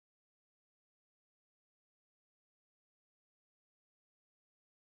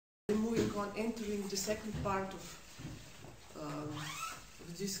Moving on, entering the second part of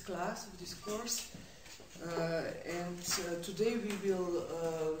this class, of this course, and today we will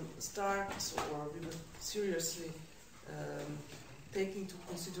start, or we will seriously take into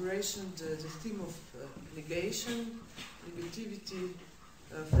consideration the theme of negation, negativity,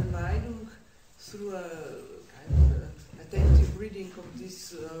 Vermeidung, through a kind of attentive reading of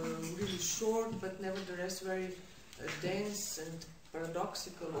this really short but nevertheless very dense and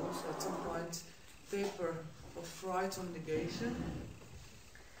paradoxical, also at some point, paper of Freud on negation,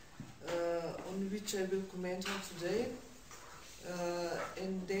 on which I will comment on today,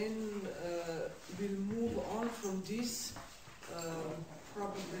 and then we'll move on from this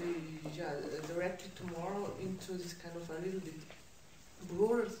probably directly tomorrow into this kind of a little bit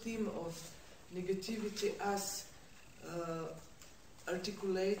broader theme of negativity as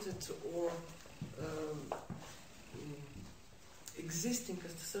articulated or existing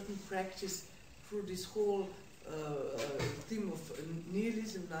as a certain practice through this whole theme of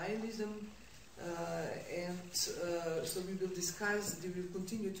nihilism, and so we will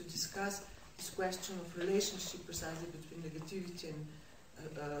continue to discuss this question of relationship precisely between negativity and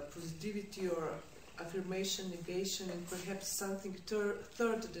positivity, or affirmation, negation, and perhaps something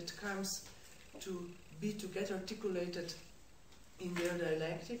third that comes to get articulated in their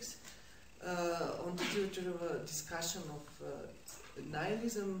dialectics, on the theory of a discussion of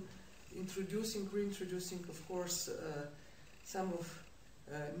nihilism, reintroducing, of course, some of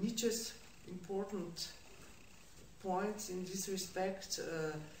Nietzsche's important points in this respect,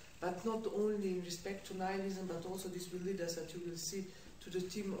 but not only in respect to nihilism, but also this will lead us, as you will see, to the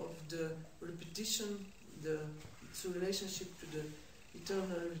theme of the repetition, its relationship to the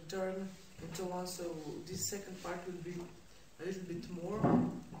eternal return, and so on. So this second part will be a little bit more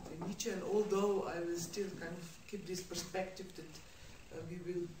Nietzsche, and although I will still kind of keep this perspective that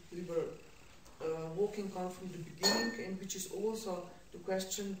we were walking on from the beginning, and which is also the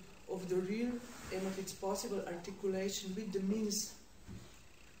question of the real and of its possible articulation with the means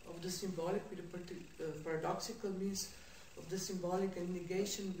of the symbolic, with the paradoxical means of the symbolic, and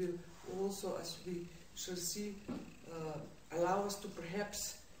negation will also, as we shall see, allow us to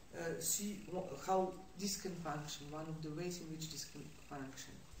perhaps see how this can function, one of the ways in which this can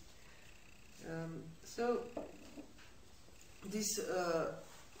function. So this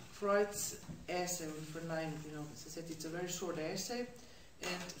Freud's essay on Vermeidung, as I said, it's a very short essay,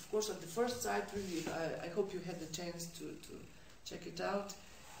 and of course at the first sight, really, I hope you had the chance to check it out.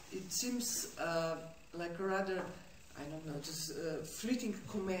 It seems like a rather, I don't know, just a fleeting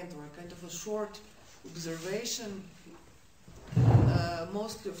comment, or a kind of a short observation,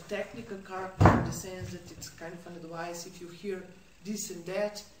 mostly of technical character, in the sense that it's kind of an advice: if you hear this and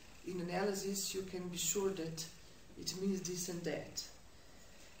that in analysis, you can be sure that it means this and that.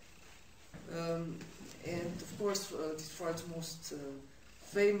 And of course, this Freud's most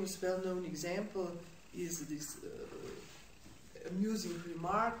famous, well-known example is this amusing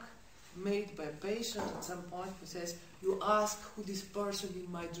remark made by a patient at some point, who says, "You ask who this person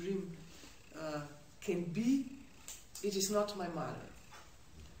in my dream can be. It is not my mother."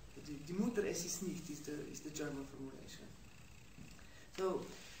 Die Mutter es ist nicht is the German formulation. So,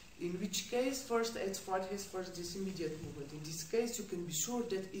 in which case, first, as Freud has first this immediate movement. In this case, you can be sure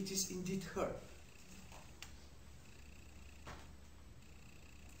that it is indeed her.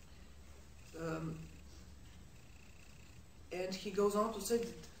 And he goes on to say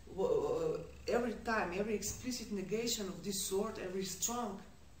that every time, every explicit negation of this sort, every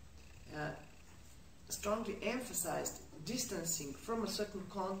strongly emphasized distancing from a certain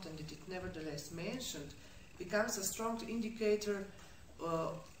content that it nevertheless mentioned, becomes a strong indicator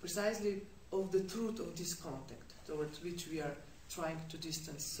precisely of the truth of this contact, towards which we are trying to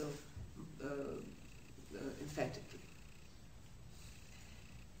distance so emphatically.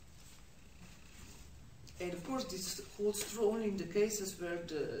 And of course, this holds true only in the cases where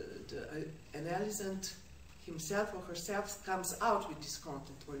the analysant himself or herself comes out with this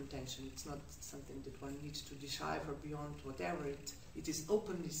content or intention. It's not something that one needs to decipher beyond whatever. It is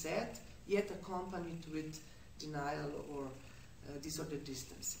openly said, yet accompanied with denial or this or that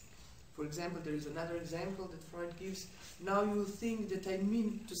distancing. For example, there is another example that Freud gives. Now you think that I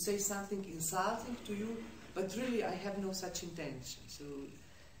mean to say something insulting to you, but really I have no such intention. So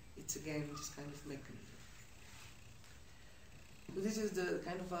it's again this kind of mechanism. So this is the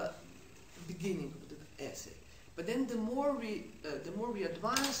kind of a beginning of the essay. But then the more we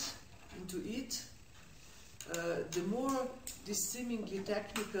advance into it, the more this seemingly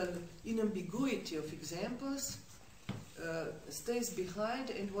technical inambiguity of examples stays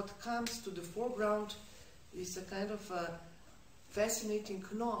behind, and what comes to the foreground is a kind of fascinating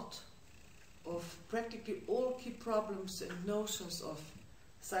knot of practically all key problems and notions of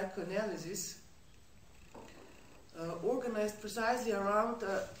psychoanalysis, organized precisely around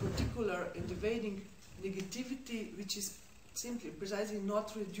a particular and evading negativity, which is simply precisely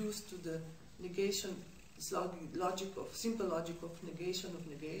not reduced to the negation, this logic of simple logic of negation,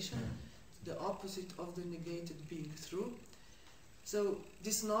 the opposite of the negated being true. So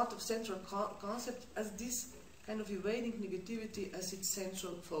this knot of central concept as this kind of evading negativity as its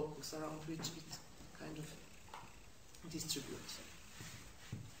central focus around which it kind of distributes.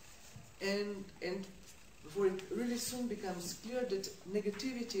 And before it really soon becomes clear that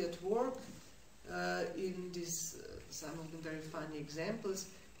negativity at work in this, some of the very funny examples,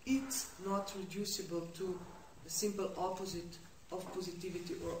 it's not reducible to the simple opposite of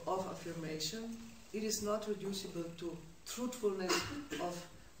positivity or of affirmation. It is not reducible to truthfulness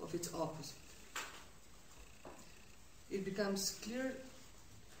of its opposite. It becomes clear,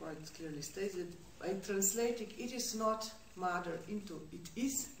 Freud clearly states that by translating it is not matter into it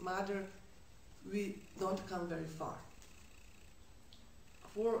is matter, we don't come very far.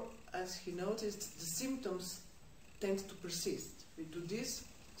 For, as he noticed, the symptoms tend to persist. We do this,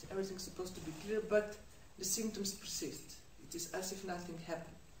 everything's supposed to be clear, but the symptoms persist. It is as if nothing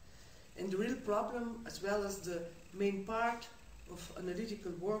happened. And the real problem, as well as the main part of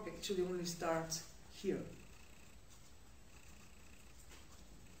analytical work, actually only starts here.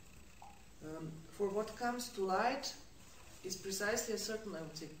 For what comes to light is precisely a certain, I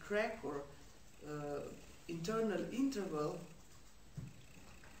would say, crack or internal interval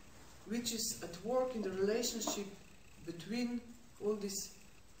which is at work in the relationship between all these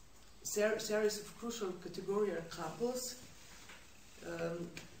series of crucial categorical couples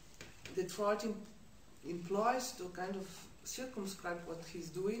that Freud employs to kind of circumscribe what he's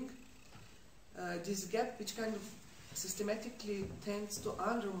doing. This gap which kind of systematically tends to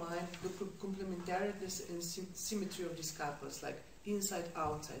undermine the complementariness and symmetry of these couples, like inside,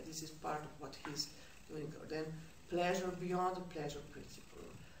 outside. This is part of what he's doing. Or then pleasure beyond the pleasure principle,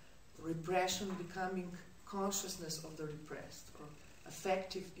 repression becoming consciousness of the repressed, or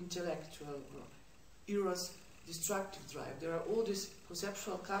affective, intellectual, or eros, destructive drive. There are all these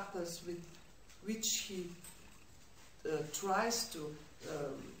conceptual couples with which he tries to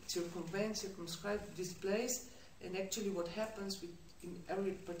circumscribe this place, and actually what happens in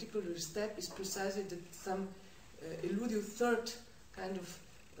every particular step is precisely that some elusive third kind of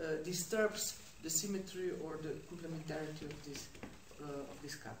disturbs the symmetry or the complementarity of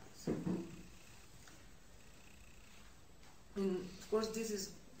these couples. And of course this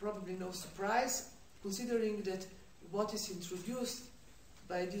is probably no surprise, considering that what is introduced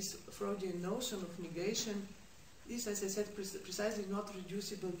by this Freudian notion of negation is, as I said, precisely not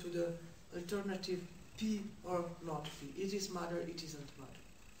reducible to the alternative P or not P. It is matter, it isn't matter.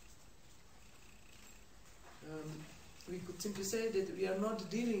 We could simply say that we are not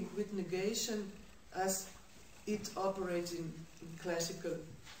dealing with negation as it operates in classical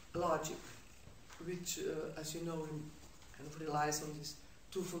logic, which, as you know, kind of relies on these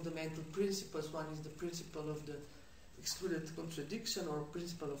two fundamental principles. One is the principle of the excluded contradiction, or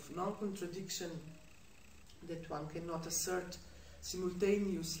principle of non-contradiction, that one cannot assert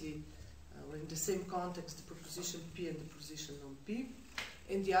simultaneously or in the same context the proposition P and the proposition non-P.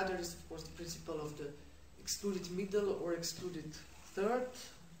 And the other is, of course, the principle of the excluded middle or excluded third,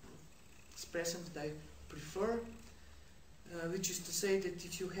 expression that I prefer, which is to say that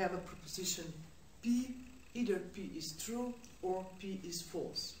if you have a proposition P, either P is true or P is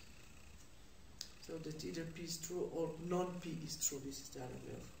false. So that either P is true or non-P is true. This is the other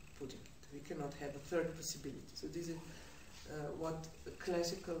way of putting it. We cannot have a third possibility. So this is what the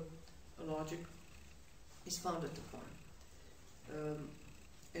classical logic is founded upon.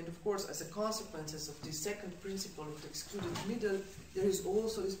 And of course, as a consequence of this second principle of the excluded middle, there is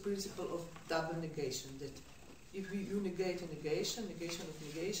also this principle of double negation, that if you negate a negation, negation of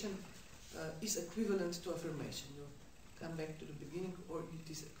negation is equivalent to affirmation. You come back to the beginning, or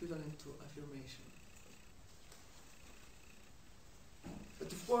it is equivalent to affirmation.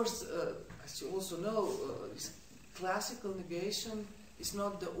 But of course, as you also know, this classical negation is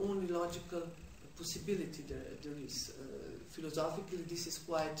not the only logical possibility there is. Philosophically, this is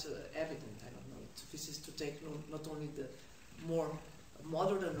quite evident. I don't know. It suffices to take not only the more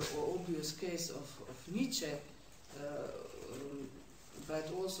modern or obvious case of Nietzsche,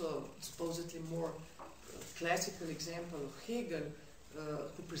 but also supposedly more classical example of Hegel,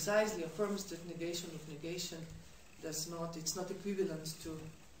 who precisely affirms that negation of negation does not, it's not equivalent to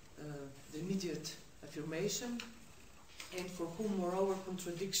the immediate affirmation, and for whom, moreover,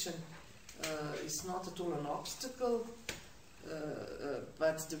 contradiction is not at all an obstacle,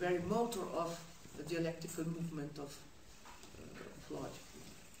 but the very motor of the dialectical movement of logic.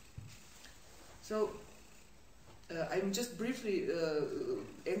 So I'm just briefly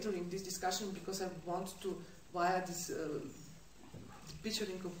entering this discussion because I want to, via this the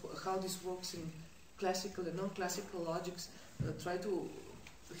picturing of how this works in classical and non-classical logics, try to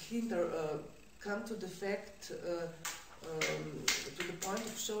hint or come to the fact, to the point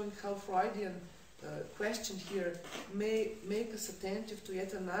of showing how Freudian question here may make us attentive to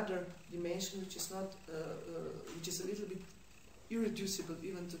yet another dimension which is not, which is a little bit irreducible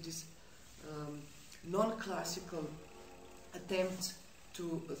even to this non-classical attempt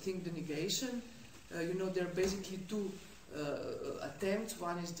to think the negation. You know, there are basically two attempts.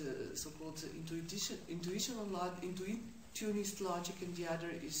 One is the so-called intuitionist logic, and the other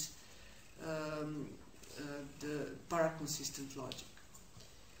is the paraconsistent logic.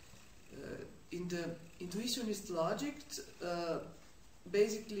 In the intuitionist logic,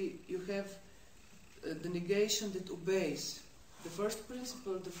 basically you have the negation that obeys the first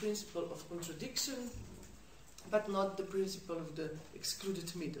principle, the principle of contradiction, but not the principle of the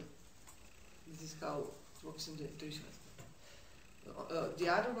excluded middle. This is how it works in the intuitionist. The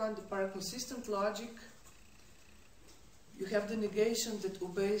other one, the paraconsistent logic, you have the negation that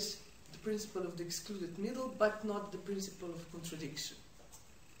obeys the principle of the excluded middle, but not the principle of contradiction.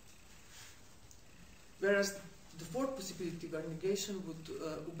 Whereas the fourth possibility, where negation would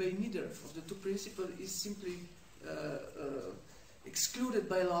obey neither of the two principles, is simply excluded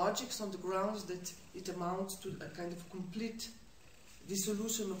by logics on the grounds that it amounts to a kind of complete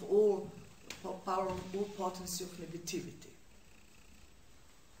dissolution of all power, all potency of negativity.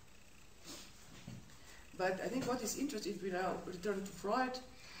 But I think what is interesting, if we now return to Freud,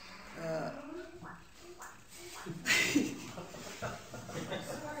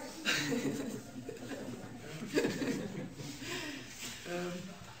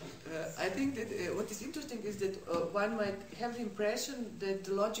 I think that what is interesting is that one might have the impression that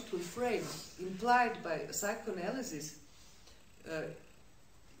the logical frame implied by psychoanalysis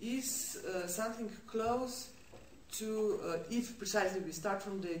is something close to, if precisely we start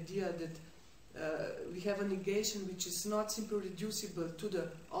from the idea that we have a negation which is not simply reducible to the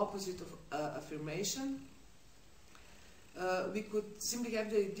opposite of affirmation, we could simply have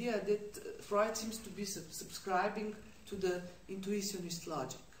the idea that Freud seems to be subscribing to the intuitionist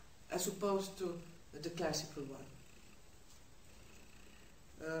logic, as opposed to the classical one.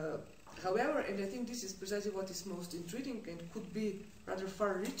 However, and I think this is precisely what is most intriguing and could be rather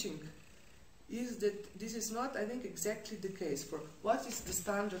far-reaching, is that this is not, I think, exactly the case. For what is the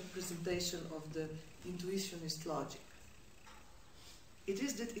standard presentation of the intuitionist logic? It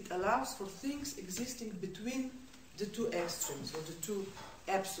is that it allows for things existing between the two extremes, or the two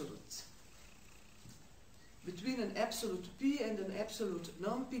absolutes. Between an absolute P and an absolute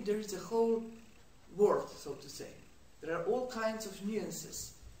non-P, there is a whole world, so to say. There are all kinds of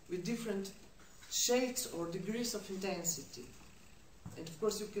nuances with different shades or degrees of intensity. And of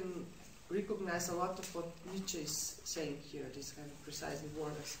course you can recognize a lot of what Nietzsche is saying here, this kind of precisely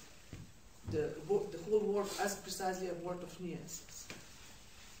word as the whole world as precisely a world of nuances.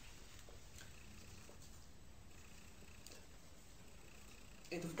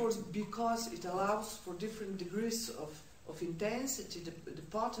 And of course, because it allows for different degrees of intensity, the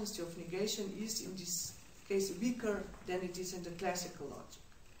potency of negation is in this case weaker than it is in the classical logic.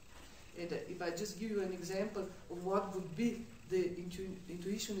 And if I just give you an example of what would be the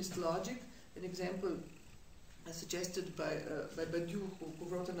intuitionist logic, an example suggested by Badiou, who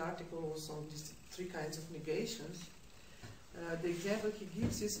wrote an article also on these three kinds of negations, the example he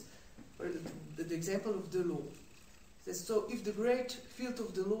gives is the example of the law. So if the great field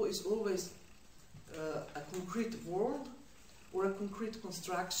of the law is always a concrete world or a concrete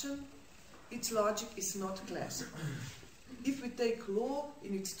construction, its logic is not classical. If we take law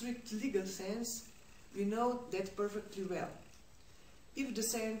in its strict legal sense, we know that perfectly well. If the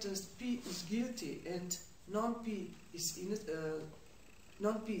sentence P is guilty and non-P is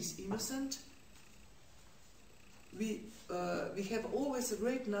innocent, we have always a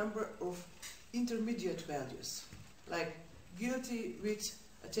great number of intermediate values, like guilty with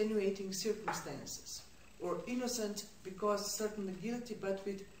attenuating circumstances, or innocent because certainly guilty but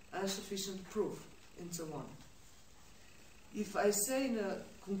with insufficient proof, and so on. If I say in a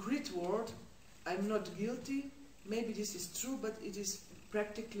concrete word, I'm not guilty, maybe this is true, but it is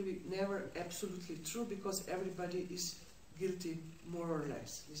practically never absolutely true, because everybody is guilty more or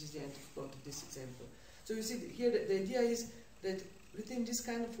less. This is the end of quote of this example. So you see here the idea is that within this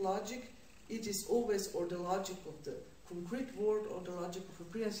kind of logic, it is always, or the logic of the concrete world or the logic of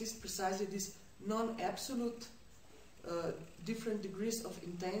appearance is precisely this non-absolute different degrees of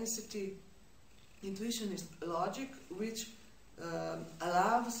intensity. Intuition is logic, which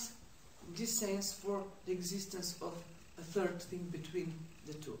allows this sense for the existence of a third thing between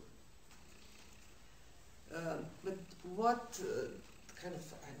the two. But what kind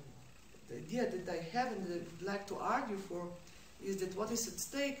of, I don't know, the idea that I have and that I'd like to argue for is that what is at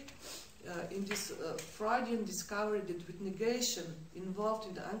stake in this Freudian discovery that with negation involved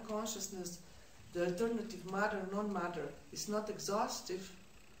in the unconsciousness, the alternative matter, non-matter, is not exhaustive,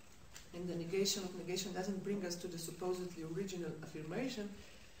 and the negation of negation doesn't bring us to the supposedly original affirmation.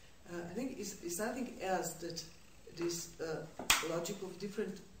 I think is something else, that this logic of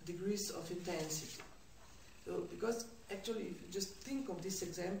different degrees of intensity. So, because actually, if you just think of this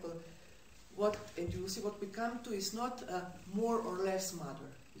example, and you will see what we come to is not more or less matter.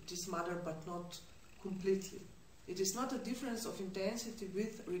 It is matter, but not completely. It is not a difference of intensity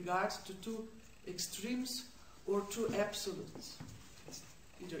with regards to two extremes or two absolutes.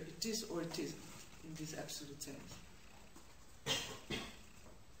 Either it is or it isn't, in this absolute sense.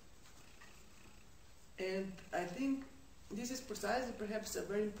 And I think this is precisely perhaps a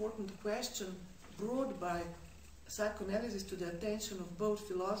very important question brought by psychoanalysis to the attention of both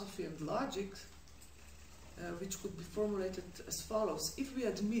philosophy and logic, which could be formulated as follows. If we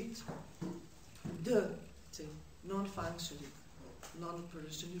admit the non-functioning,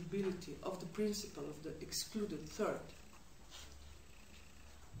 non-operationality of the principle of the excluded third,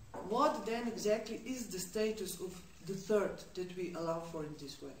 what then exactly is the status of the third that we allow for in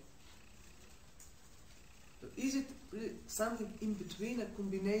this way? Is it really something in between, a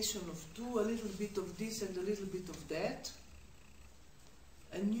combination of two, a little bit of this and a little bit of that?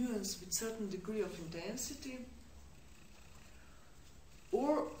 A nuance with certain degree of intensity?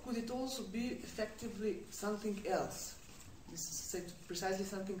 Or could it also be effectively something else? This is precisely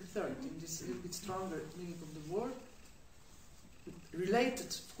something third, in this little bit stronger meaning of the word. Related,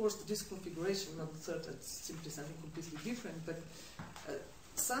 of course, to this configuration, not third, that's simply something completely different, but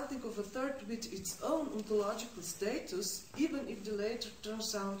something of a third with its own ontological status, even if the later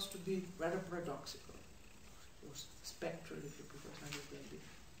turns out to be rather paradoxical, or spectral, if you prefer to understand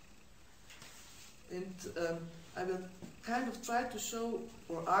it. And I will kind of try to show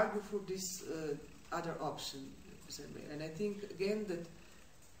or argue for this other option. And I think, again, that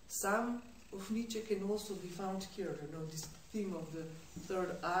some of Nietzsche can also be found here. You know, this theme of the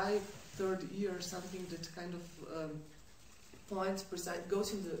third eye, third ear, something that kind of points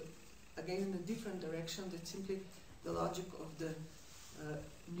goes in the, again, in a different direction than simply the logic of the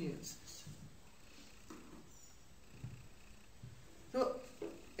nuances. So,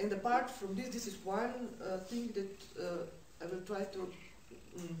 and apart from this, this is one thing that I will try to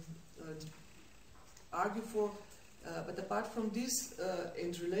argue for. But apart from this,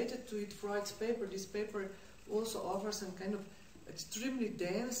 and related to it, Freud's paper, this paper also offers some kind of extremely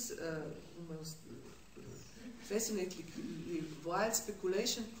dense, almost fascinatingly wild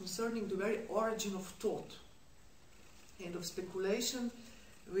speculation concerning the very origin of thought, and of speculation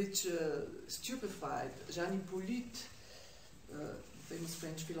which stupefied Jean Hippolyte, famous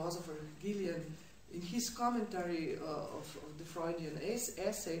French philosopher, Hegelian, in his commentary of the Freudian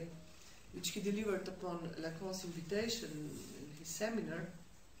essay, which he delivered upon Lacan's invitation in his seminar.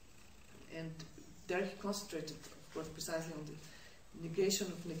 And there he concentrated, of course, precisely on the negation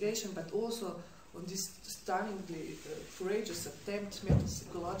of negation, but also on this stunningly courageous attempt,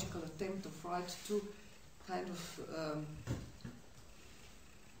 metapsychological attempt of Freud to kind of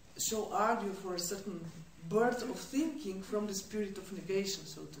argue for a certain birth of thinking from the spirit of negation,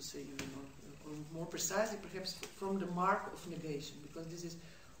 so to say, or more precisely, perhaps from the mark of negation, because this is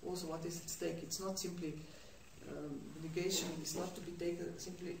also what is at stake. It's not simply negation is not to be taken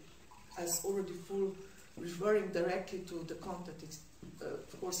simply as already full, referring directly to the content. It's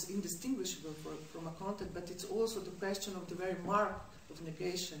of course indistinguishable from a content, but it's also the question of the very mark of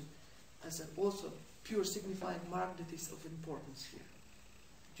negation as an also pure signifying mark that is of importance here,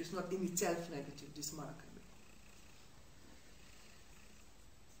 which is not in itself negative, this mark.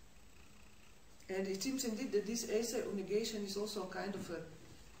 And it seems indeed that this essay on negation is also a kind of a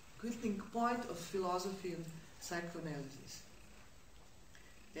quilting point of philosophy and psychoanalysis.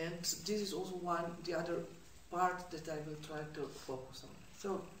 And this is also the other part that I will try to focus on.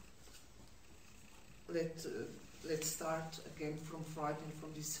 So let's start again from Freud and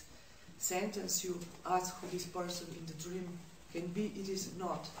from this sentence. You ask who this person in the dream can be. It is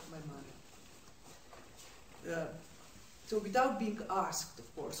not my mother. So without being asked,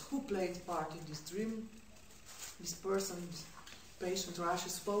 of course, who played part in this dream, this person, this patient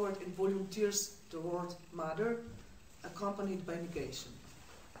rushes forward and volunteers the word mother, accompanied by negation.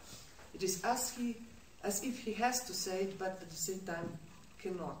 It is as he as if he has to say it, but at the same time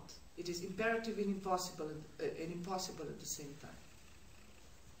cannot. It is imperative and impossible at the same time.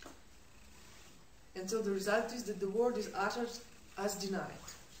 And so the result is that the word is uttered as denied.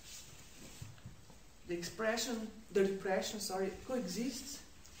 The repression, coexists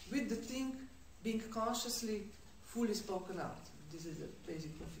with the thing being consciously, fully spoken out. This is a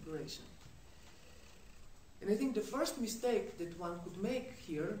basic configuration. And I think the first mistake that one could make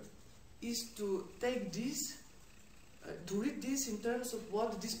here is to take this, to read this in terms of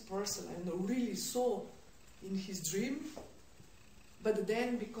what this person really saw in his dream, but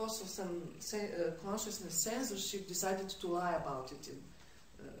then because of some consciousness censorship decided to lie about it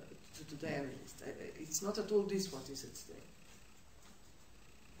to the analyst. It's not at all this what is at stake.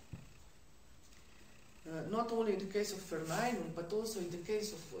 Not only in the case of Verneinung, but also in the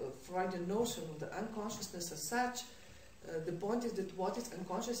case of Freudian notion of the unconsciousness as such, the point is that what is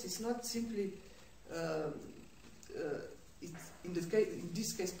unconscious is not simply, in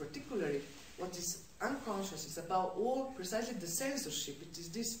this case particularly, what is unconscious is about all precisely the censorship. It is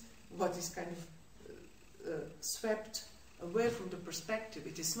this what is kind of swept away from the perspective.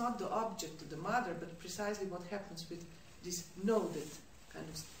 It is not the object of the matter, but precisely what happens with this no that kind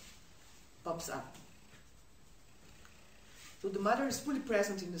of pops up. So the matter is fully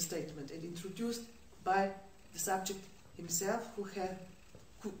present in the statement and introduced by the subject himself,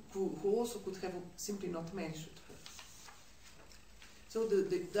 who also could have simply not mentioned her. So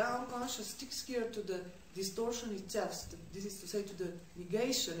the unconscious sticks here to the distortion itself, this is to say to the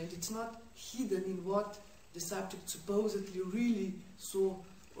negation, and it's not hidden in what the subject supposedly really saw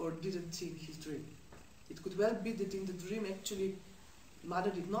or didn't see in his dream. It could well be that in the dream actually mother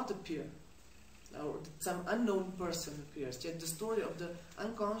did not appear, or that some unknown person appears, yet the story of the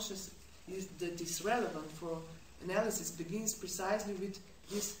unconscious that is relevant for analysis begins precisely with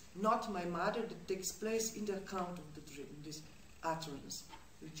this not my mother that takes place in the account of the dream, this utterance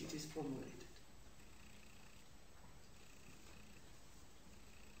which it is formulated.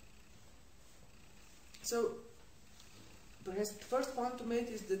 So perhaps the first point to make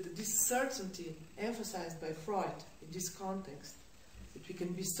is that this certainty emphasized by Freud in this context, that we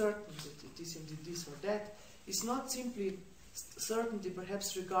can be certain that it is indeed this or that, is not simply certainty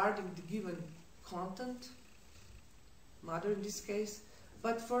perhaps regarding the given content, matter in this case,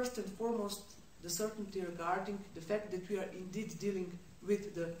 but first and foremost the certainty regarding the fact that we are indeed dealing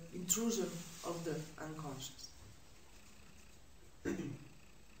with the intrusion of the unconscious.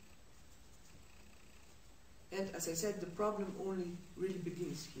 And as I said, the problem only really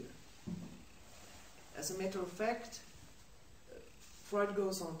begins here. As a matter of fact, Freud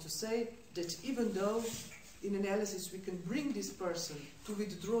goes on to say that even though in analysis we can bring this person to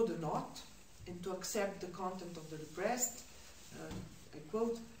withdraw the not and to accept the content of the repressed, I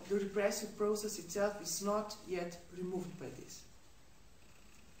quote, the repressive process itself is not yet removed by this.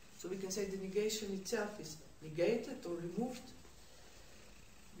 So we can say the negation itself is negated or removed.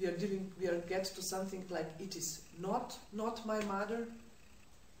 We get to something like it is not my mother,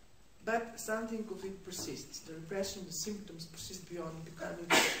 but something of it persists. The repression, the symptoms persist beyond becoming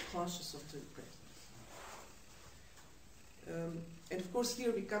conscious of the repressed. And of course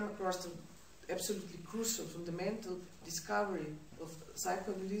here we come across the absolutely crucial, fundamental discovery of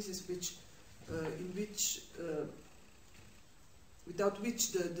psychoanalysis, without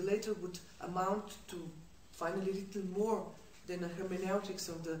which the later would amount to finally little more than a hermeneutics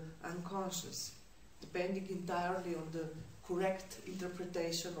of the unconscious, depending entirely on the correct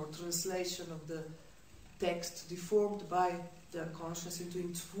interpretation or translation of the text deformed by the unconscious into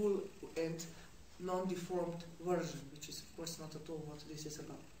its full and non-deformed version, which is of course not at all what this is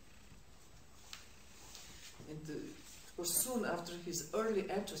about. And of course soon after his early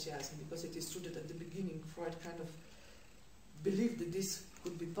enthusiasm, because it is true that at the beginning Freud kind of believed that this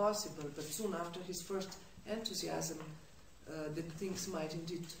could be possible, but soon after his first enthusiasm that things might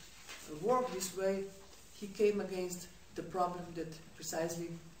indeed work this way, he came against the problem that precisely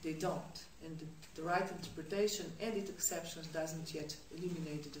they don't, and the right interpretation and its exceptions doesn't yet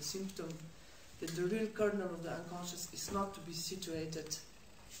eliminate the symptom that the real kernel of the unconscious is not to be situated,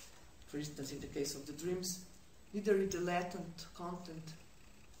 for instance in the case of the dreams, neither in the latent content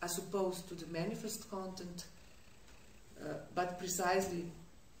as opposed to the manifest content, but precisely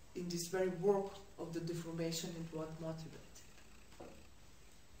in this very work of the deformation and what motivates it.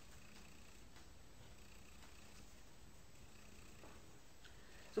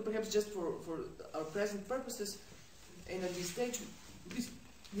 So perhaps just for our present purposes, and at this stage,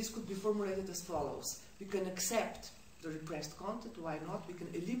 this could be formulated as follows. We can accept the repressed content, why not? We can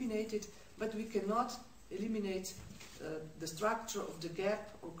eliminate it, but we cannot eliminate the structure of the gap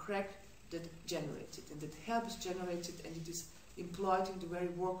or crack that generates it, and that helps generate it, and it is employed in the very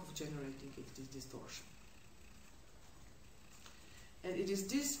work of generating it, this distortion. And it is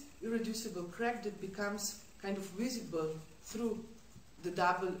this irreducible crack that becomes kind of visible through the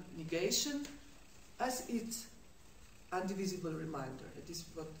double negation as its undivisible reminder. It is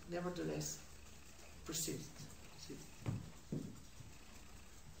what nevertheless persists.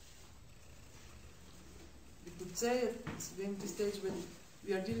 We could say at this stage when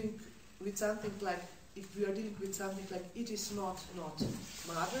we are dealing with something like, if we are dealing with something like it is not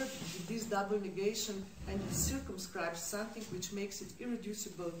mother, this double negation and it circumscribes something which makes it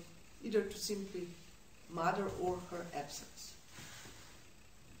irreducible either to simply mother or her absence.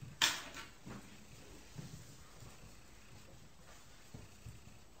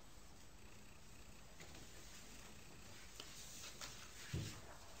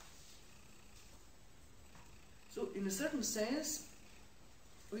 So in a certain sense,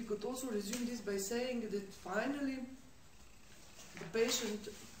 we could also resume this by saying that finally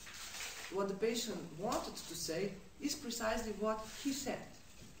what the patient wanted to say is precisely what he said,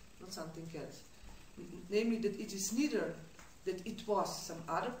 not something else. Namely that it is neither that it was some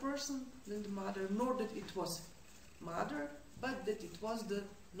other person than the mother, nor that it was mother, but that it was the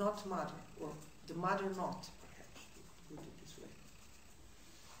not mother, or the mother not, perhaps, to put it this way.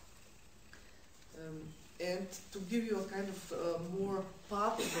 And to give you a kind of more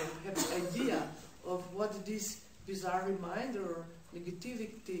palpable, perhaps, idea of what this bizarre reminder or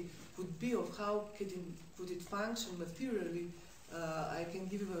negativity could be, of how could it function materially, I can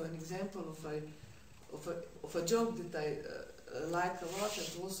give you an example of a joke that I like a lot and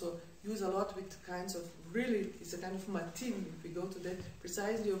also use a lot with kinds of really, it's a kind of matin, if we go to that,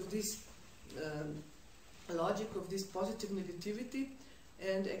 precisely of this logic of this positive negativity.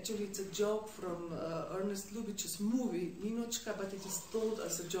 And actually it's a joke from Ernest Lubitsch's movie, Ninochka, but it is told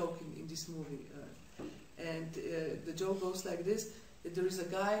as a joke in this movie. And the joke goes like this, that there is a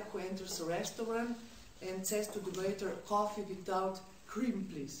guy who enters a restaurant and says to the waiter, "Coffee without cream,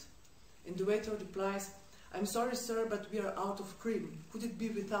 please." And the waiter replies, "I'm sorry, sir, but we are out of cream. Could it be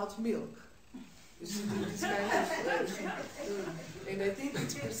without milk?" You see, this kind of... and I think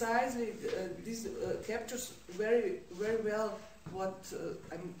it's precisely, this captures very, very well what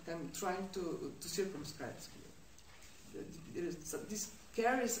I'm trying to circumscribe here. This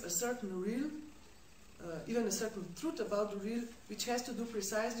carries a certain real, even a certain truth about the real, which has to do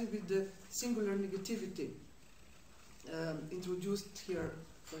precisely with the singular negativity introduced here,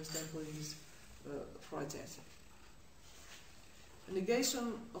 for example, in this Freud's essay. A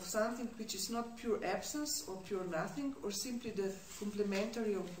negation of something which is not pure absence or pure nothing, or simply the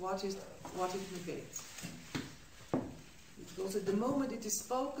complementary of what it negates. Because at the moment it is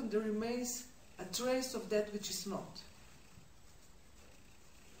spoken, there remains a trace of that which is not.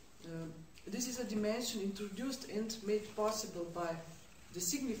 This is a dimension introduced and made possible by the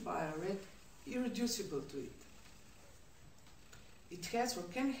signifier, read irreducible to it. It has or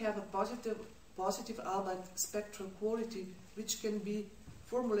can have a positive albeit spectral quality, which can be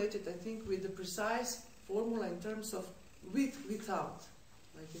formulated, I think, with a precise formula in terms of with without.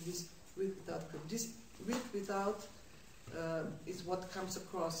 Like in this with without. This with without is what comes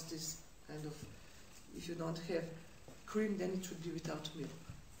across this kind of, if you don't have cream, then it should be without milk.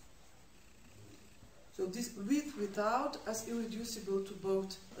 So this with without as irreducible to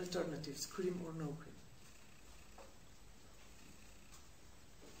both alternatives, cream or no cream.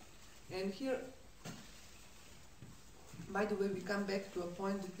 And here, by the way, we come back to a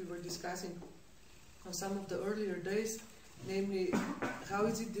point that we were discussing on some of the earlier days, namely, how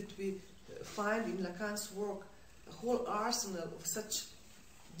is it that we find in Lacan's work a whole arsenal of such,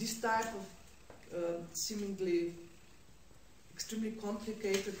 this type of seemingly extremely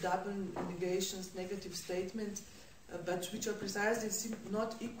complicated double negations, negative statements, but which are precisely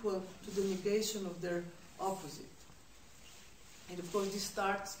not equal to the negation of their opposite. And of course this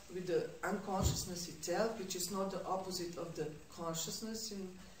starts with the unconsciousness itself, which is not the opposite of the consciousness in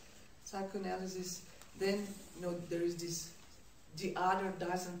psychoanalysis. Then, there is this, the other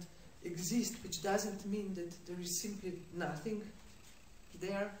doesn't exist, which doesn't mean that there is simply nothing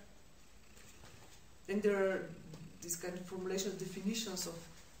there. Then there are these kind of formulations, definitions of,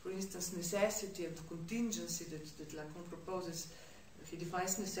 for instance, necessity and contingency that Lacan proposes. He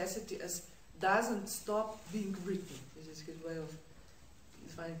defines necessity as doesn't stop being written. This is his way of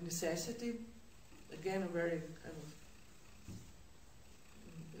defining necessity. Again, a very kind of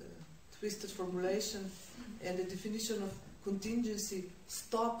twisted formulation. And the definition of contingency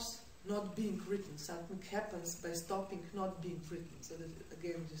stops not being written. Something happens by stopping not being written. So that,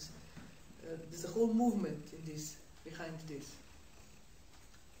 again, there's a whole movement in this, behind this.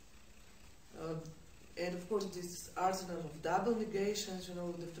 And of course, this arsenal of double negations, you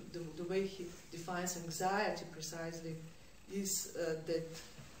know, the way he defines anxiety precisely is that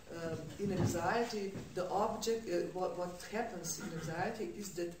in anxiety, the object, what happens in anxiety is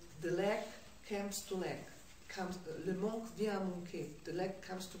that the lack comes to lack. Le manque vient à manquer. The lack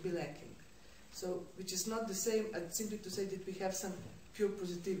comes to be lacking. So, which is not the same as simply to say that we have some pure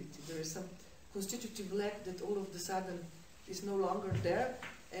positivity. There is some constitutive lack that all of a sudden is no longer there,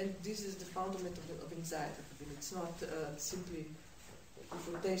 and this is the fundament of anxiety. I mean, it's not simply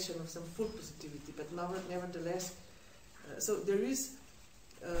confrontation of some full positivity, but nevertheless, so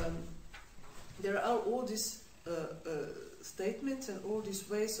there are all these statements and all these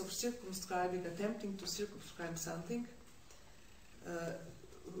ways of circumscribing, attempting to circumscribe something,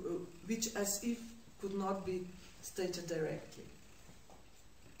 which as if could not be stated directly.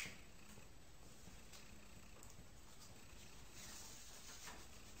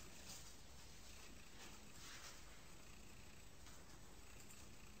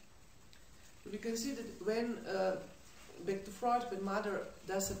 We can see that when, back to Freud, when matter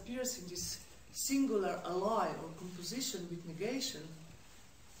thus appears in this singular alloy or composition with negation,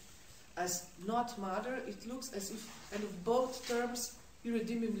 as not matter, it looks as if kind of both terms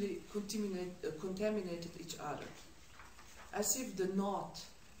irredeemably contaminated each other. As if the not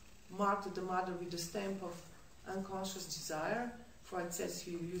marked the matter with the stamp of unconscious desire. Freud says,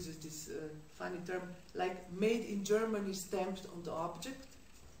 he uses this funny term, like made in Germany stamped on the object.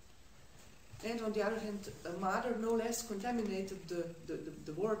 And on the other hand, matter no less contaminated,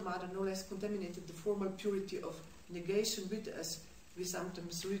 the word matter no less contaminated the formal purity of negation with, as we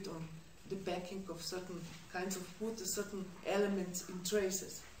sometimes read on the backing of certain kinds of wood, certain elements in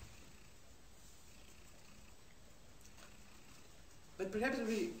traces. But perhaps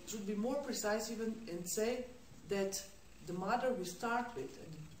we should be more precise even and say that the matter we start with,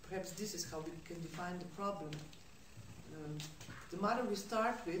 and perhaps this is how we can define the problem, the matter we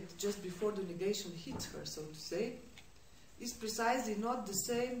start with, just before the negation hits her, so to say, is precisely not the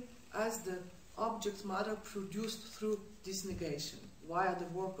same as the object matter produced through this negation, via the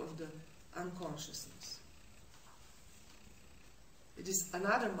work of the unconsciousness. It is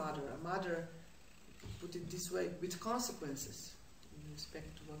another matter, a matter, put it this way, with consequences, in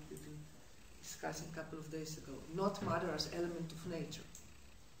respect to what we've been discussing a couple of days ago, not matter as element of nature.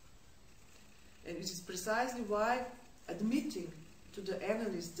 And it is precisely why admitting to the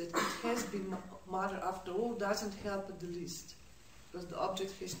analyst that it has been matter after all doesn't help at the least, because the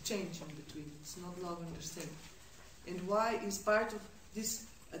object has changed in between, it's not longer the same. And why, in spite of this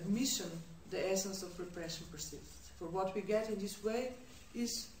admission, the essence of repression persists. For what we get in this way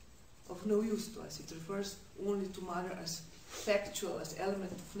is of no use to us. It refers only to matter as factual, as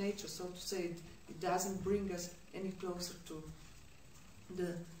element of nature, so to say. It doesn't bring us any closer to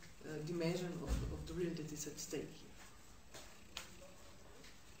the dimension of the real that is at stake here.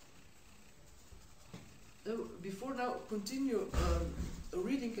 Before now continue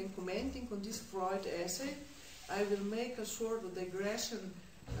reading and commenting on this Freud essay, I will make a short digression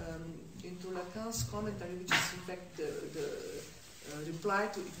into Lacan's commentary, which is in fact the reply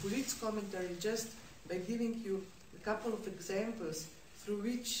to Hippolyte's commentary, just by giving you a couple of examples through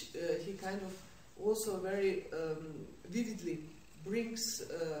which he kind of also very vividly brings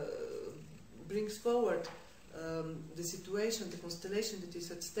forward the situation, the constellation that is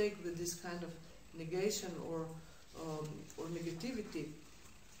at stake with this kind of negation or negativity,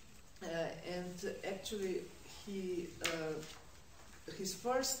 and actually his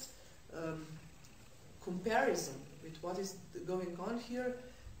first comparison with what is going on here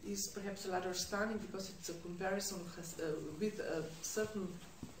is perhaps rather stunning, because it's a comparison with a certain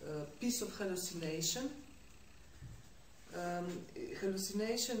piece of hallucination,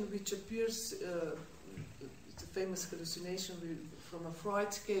 which appears, it's a famous hallucination from a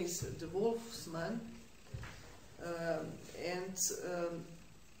Freud case, the Wolfsman, and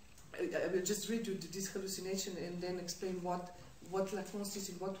I will just read you this hallucination and then explain what Lacan sees,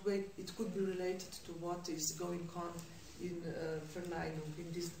 in what way it could be related to what is going on in Verneinung,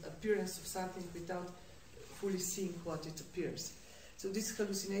 in this appearance of something without fully seeing what it appears. So this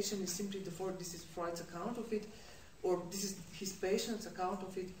hallucination is simply this is Freud's account of it, or this is his patient's account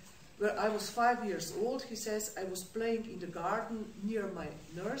of it, where I was 5 years old, he says, I was playing in the garden near my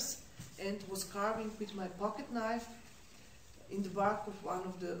nurse and was carving with my pocket knife in the bark of one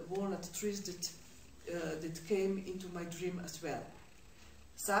of the walnut trees that came into my dream as well.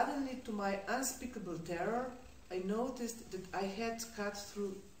 Suddenly, to my unspeakable terror, I noticed that I had cut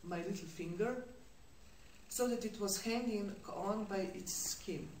through my little finger, so that it was hanging on by its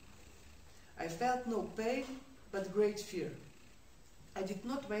skin. I felt no pain, but great fear. I did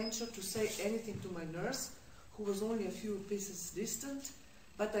not venture to say anything to my nurse, who was only a few paces distant,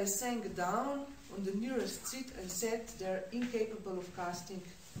 but I sank down on the nearest seat and sat there incapable of casting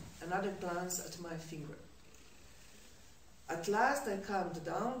another glance at my finger. At last I calmed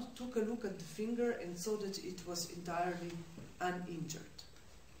down, took a look at the finger and saw that it was entirely uninjured.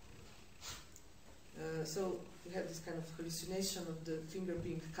 So we have this kind of hallucination of the finger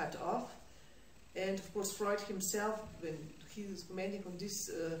being cut off. And of course Freud himself, when he was commenting on this,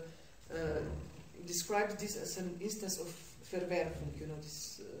 describes this as an instance of Verwerfung, you know,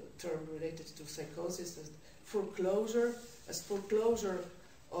 this term related to psychosis, as foreclosure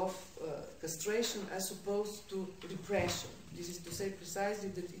of castration as opposed to repression. This is to say precisely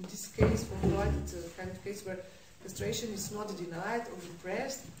that in this case for Freud it's a kind of case where castration is not denied or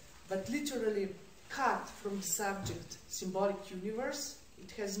repressed, but literally cut from the subject symbolic universe.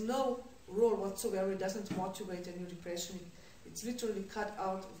 It has no role whatsoever, it doesn't motivate any repression, it's literally cut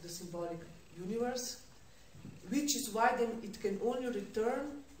out of the symbolic universe, which is why then it can only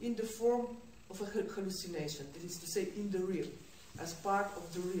return in the form of a hallucination, that is to say in the real, as part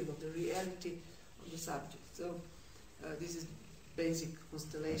of the real, of the reality of the subject. So this is basic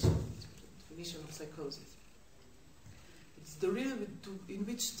constellation, definition of psychosis. It's the real in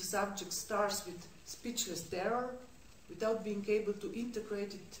which the subject starts with speechless terror without being able to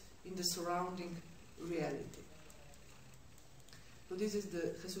integrate it in the surrounding reality. So this is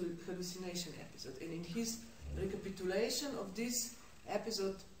the hallucination episode. And in his recapitulation of this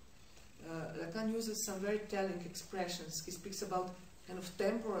episode, Lacan uses some very telling expressions. He speaks about kind of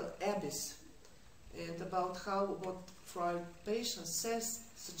temporal abyss and about how what Freud patient says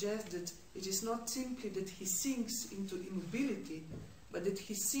suggests that it is not simply that he sinks into immobility, but that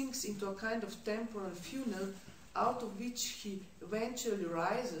he sinks into a kind of temporal funnel out of which he eventually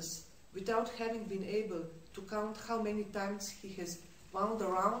rises without having been able to count how many times he has wound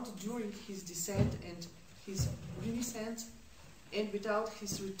around during his descent and his reascent, and without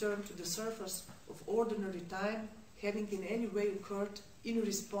his return to the surface of ordinary time having in any way occurred in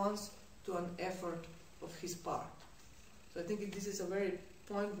response to an effort of his part. So I think this is a very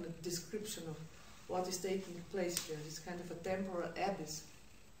poignant description of what is taking place here, this kind of a temporal abyss.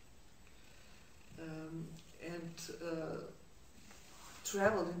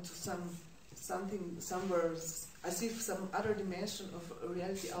 Travel into somewhere as if some other dimension of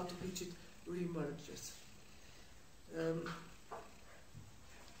reality out of which it reemerges.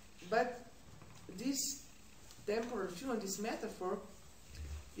 But this temporal fuel, this metaphor,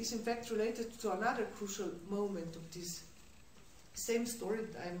 is in fact related to another crucial moment of this same story.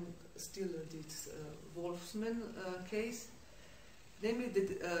 I'm still at this Wolfsman case, namely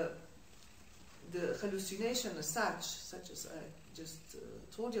the hallucination as such as I just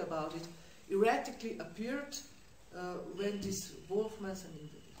told you about it, erratically appeared when this Wolfman,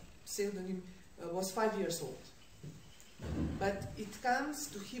 pseudonym, was 5 years old. But it comes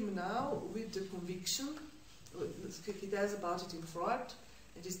to him now with the conviction, he tells about it in Freud,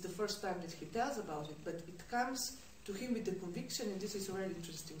 it is the first time that he tells about it, but it comes to him with the conviction, and this is a very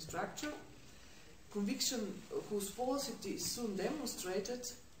interesting structure, conviction whose falsity is soon demonstrated,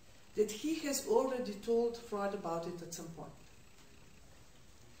 that he has already told Freud about it at some point.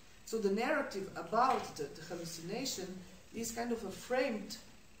 So the narrative about the hallucination is kind of framed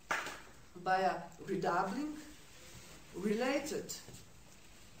by a redoubling, related,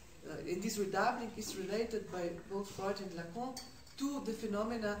 and this redoubling is related by both Freud and Lacan to the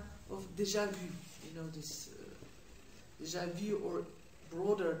phenomena of déjà vu, you know, this déjà vu, or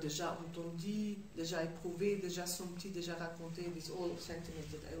broader, déjà entendu, déjà éprouvé, déjà senti, déjà raconté, these all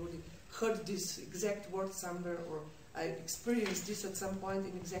sentiments that I already heard this exact word somewhere, or I experienced this at some point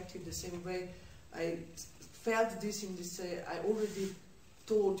in exactly the same way. I felt this in this, I already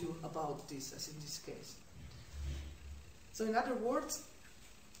told you about this, as in this case. So in other words,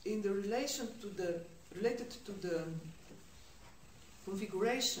 in the relation to the, related to the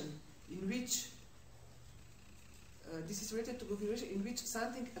configuration in which, this is related to configuration in which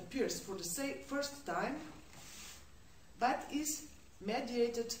something appears for the first time, but is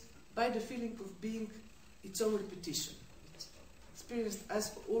mediated by the feeling of being its own repetition. It's experienced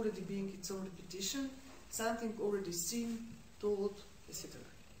as already being its own repetition, something already seen, told, etc.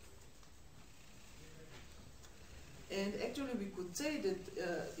 And actually we could say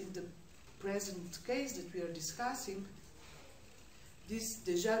that in the present case that we are discussing, this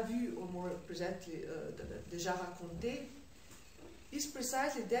déjà vu, or more precisely déjà raconté, is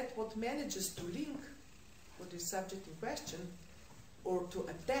precisely that what manages to link what is subject in question, or to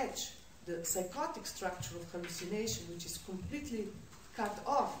attach the psychotic structure of hallucination, which is completely cut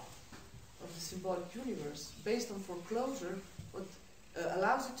off of the symbolic universe, based on foreclosure, what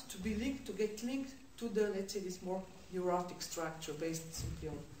allows it to be linked, to get linked to the, let's say, this more neurotic structure based simply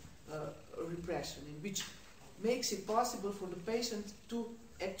on repression, in which makes it possible for the patient to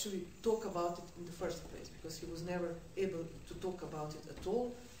actually talk about it in the first place, because he was never able to talk about it at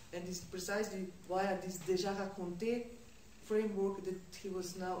all, and it's precisely via this déjà raconté framework that he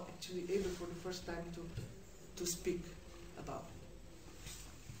was now actually able for the first time to speak about.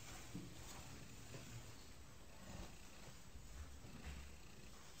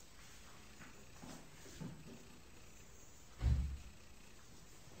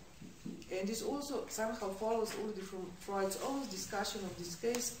 And this also somehow follows already from Freud's own discussion of this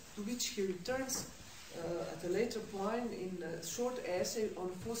case, to which he returns at a later point in a short essay on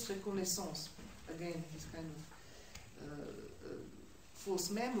false reconnaissance. Again, this kind of false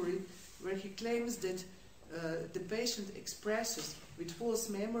memory, where he claims that the patient expresses with false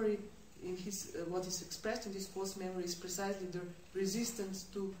memory in his what is expressed in this false memory is precisely the resistance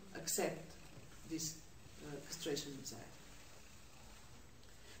to accept this castration anxiety.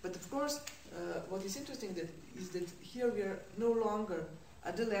 But of course, what is interesting is that here we are no longer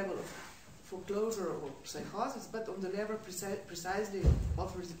at the level of foreclosure or psychosis, but on the level precisely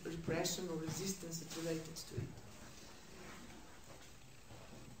of repression or resistance that's related to it.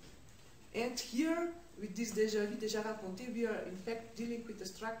 And here, with this déjà raconté, we are in fact dealing with a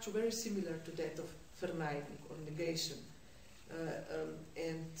structure very similar to that of vermeiding or negation,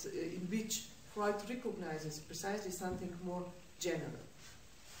 and in which Freud recognizes precisely something more general.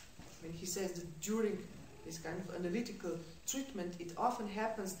 When he says that during this kind of analytical treatment, it often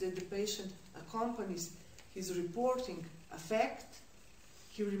happens that the patient accompanies his reporting a fact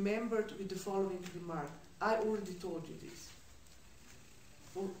he remembered with the following remark: I already told you this.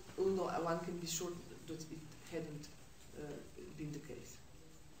 Although one can be sure that it hadn't been the case.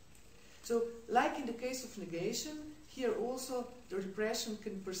 So, like in the case of negation, here also the repression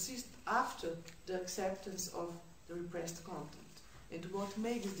can persist after the acceptance of the repressed content. And what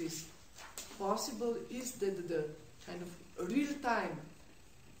makes this possible is that the kind of real-time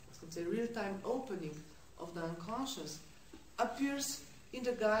opening of the unconscious appears in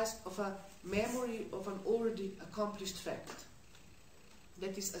the guise of a memory of an already accomplished fact.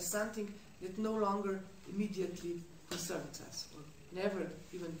 That is something that no longer immediately concerns us, or never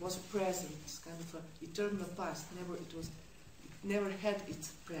even was present. It's kind of an eternal past. It never had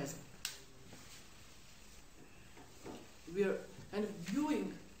its present. We are kind of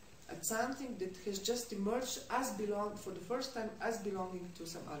viewing at something that has just emerged for the first time as belonging to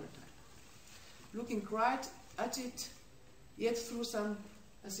some other time. Looking right at it, yet through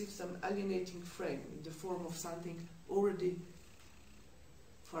as if some alienating frame in the form of something already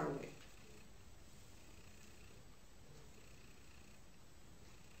far away.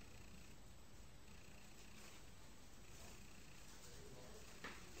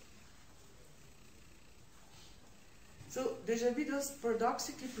 So, déjà vu thus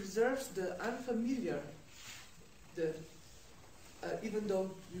paradoxically preserves the unfamiliar, even though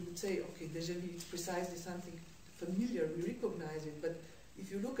we would say, okay, déjà vu is precisely something familiar, we recognize it, but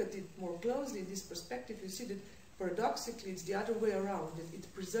if you look at it more closely in this perspective, you see that paradoxically it's the other way around, that it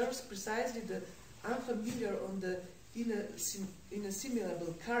preserves precisely the unfamiliar on the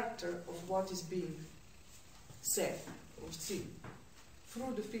inassimilable character of what is being said or seen,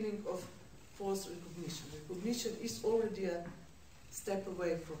 through the feeling of false recognition. Recognition is already a step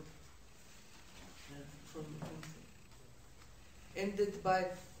away from and that by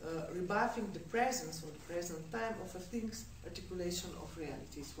rebuffing the presence or the present time of a thing's articulation of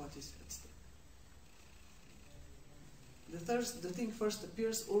reality is what is at stake. The thing first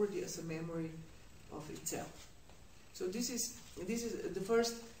appears already as a memory of itself. So this is the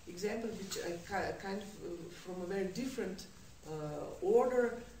first example, which I kind of from a very different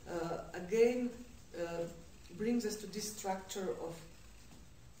order again brings us to this structure of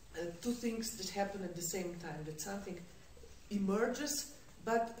two things that happen at the same time. That something emerges,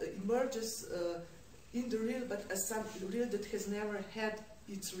 but emerges in the real, but as some real that has never had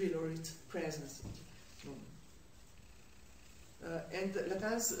its real or its presence. And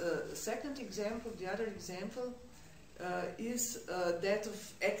Lacan's second example, the other example, is that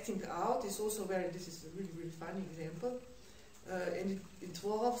of acting out. Is also this is a really, really funny example. And it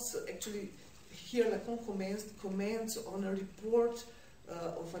involves, actually, here Lacan comments on a report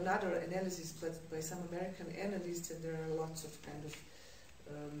of another analysis by some American analysts, and there are lots of kind of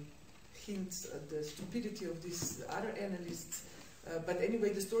hints at the stupidity of these other analysts. But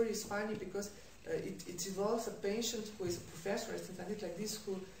anyway, the story is funny because it involves a patient who is a professor, something like this,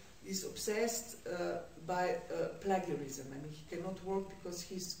 who is obsessed by plagiarism. I mean, he cannot work because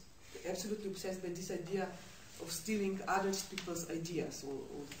he's absolutely obsessed by this idea of stealing other people's ideas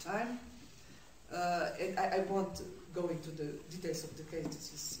all the time. And I won't go into the details of the case,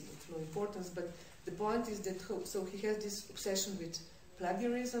 this is of no importance, but the point is that so he has this obsession with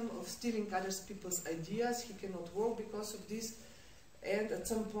plagiarism, of stealing other people's ideas. He cannot work because of this, and at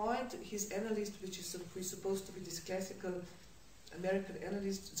some point his analyst, who is supposed to be this classical American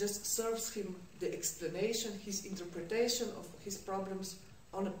analyst, just serves him the explanation, his interpretation of his problems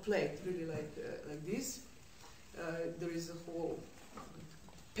on a plate, really like this. There is a whole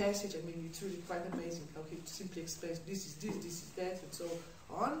passage, I mean, it's really quite amazing how he simply explains this is this, this is that, and so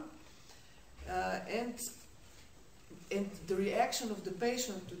on. And the reaction of the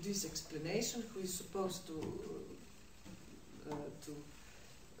patient to this explanation, who is supposed to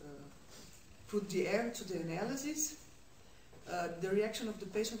put the end to the analysis, the reaction of the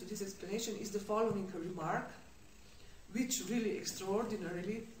patient to this explanation is the following remark, which really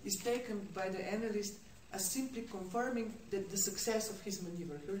extraordinarily is taken by the analyst as simply confirming that the success of his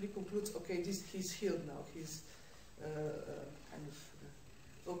maneuver. He really concludes, okay, he's healed now, he's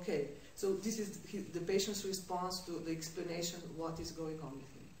okay. So this is the patient's response to the explanation what is going on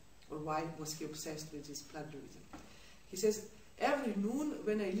with him, or why was he obsessed with his plagiarism. He says, every noon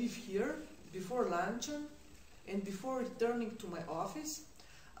when I leave here, before luncheon, and before returning to my office,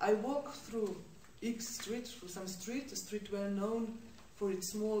 I walk through X street, through some street, a street well known for its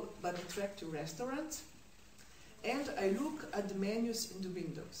small but attractive restaurants, and I look at the menus in the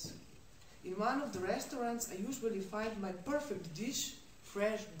windows. In one of the restaurants, I usually find my perfect dish,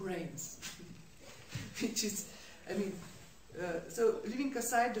 fresh brains, which is, I mean, so leaving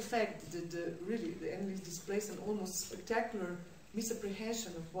aside the fact that really the analyst displays an almost spectacular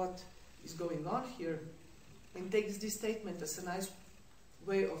misapprehension of what is going on here, and takes this statement as a nice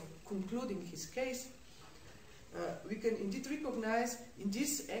way of concluding his case, we can indeed recognize in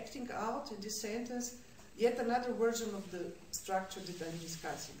this acting out, in this sentence, yet another version of the structure that I'm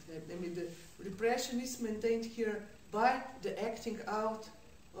discussing. I mean, the repression is maintained here by the acting out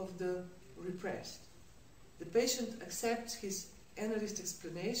of the repressed. The patient accepts his analyst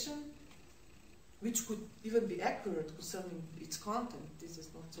explanation, which could even be accurate concerning its content. This is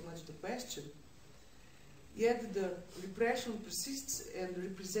not so much the question. Yet the repression persists and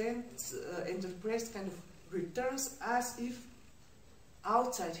represents, and the repressed kind of returns as if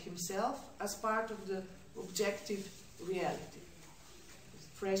outside himself, as part of the objective reality.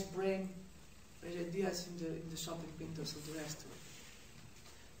 Fresh brain, fresh ideas in the shopping windows of the restaurant.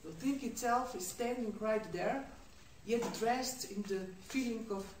 The thing itself is standing right there, yet dressed in the feeling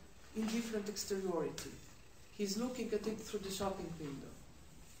of indifferent exteriority. He's looking at it through the shopping window.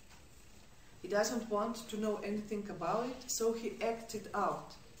 He doesn't want to know anything about it, so he acts it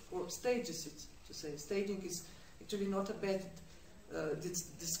out, or stages it, to say. Staging is actually not a bad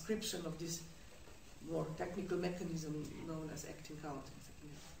description of this more technical mechanism known as acting out.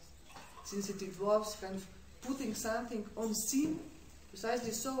 Since it involves kind of putting something on scene,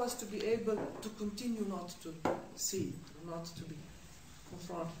 precisely so as to be able to continue not to see, not to be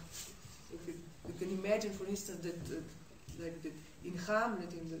confronted. So you can imagine, for instance, that in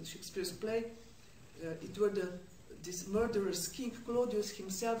Hamlet, in the Shakespeare's play, it were this murderous King Claudius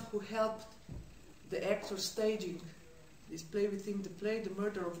himself who helped the actor staging this play within the play, the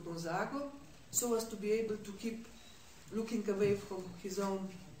murder of Gonzago, so as to be able to keep looking away from his own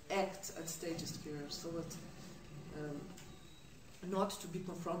acts at stages here, so as not to be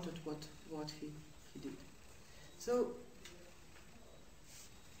confronted what he did. So,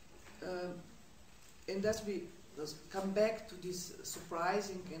 and thus we come back to this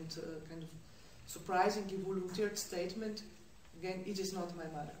surprising and kind of surprisingly volunteered statement. Again, it is not my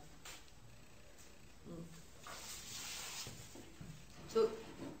mother. So,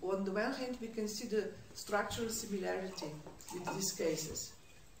 on the one hand, we can see the structural similarity with these cases.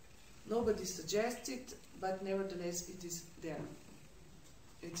 Nobody suggests it, but nevertheless it is there.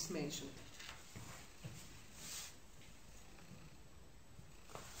 It's mentioned.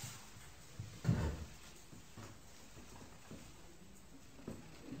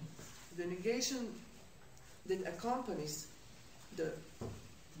 The negation that accompanies the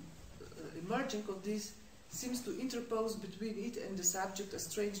emerging of this seems to interpose between it and the subject a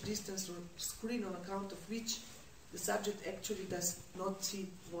strange distance or screen on account of which the subject actually does not see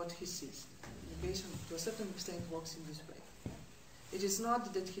what he sees. Negation, to a certain extent, works in this way. It is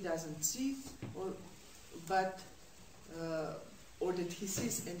not that he doesn't see, or that he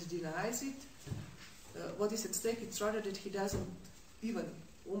sees and denies it. What is at stake? It's rather that he doesn't even,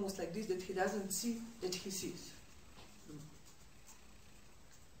 almost like this, that he doesn't see that he sees.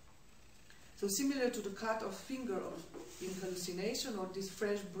 So similar to the cut-off finger in hallucination, or this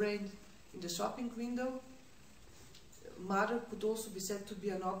fresh brain in the shopping window, matter could also be said to be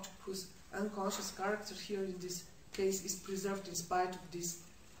an object whose unconscious character here in this case is preserved in spite of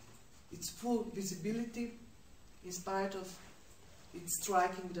its full visibility, in spite of it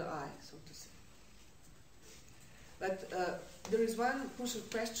striking the eye, so to say. But there is one crucial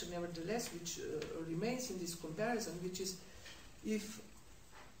question, nevertheless, which remains in this comparison, which is,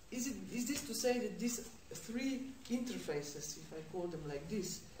 is this to say that these three interfaces, if I call them like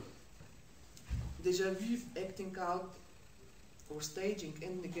this, déjà vu, acting out, or staging,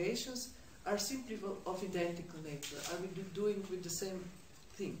 and negations, are simply of identical nature? Are we doing with the same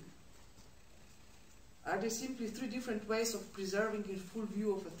thing? Are they simply three different ways of preserving in full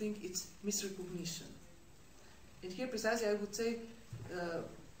view of a thing its misrecognition? And here precisely I would say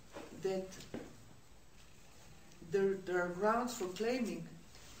that there are grounds for claiming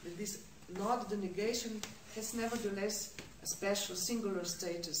that this not the negation has nevertheless a special singular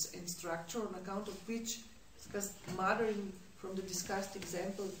status and structure, on account of which, because matter from the discussed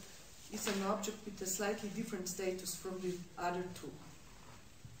example is an object with a slightly different status from the other two.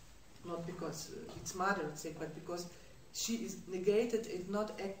 Not because it's matter, let's say, but because she is negated and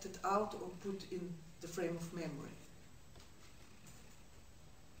not acted out or put in the frame of memory.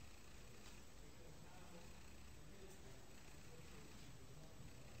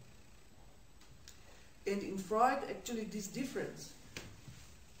 And in Freud, actually, this difference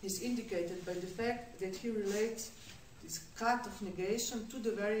is indicated by the fact that he relates this cut of negation to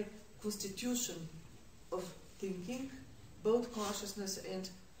the very constitution of thinking, both consciousness and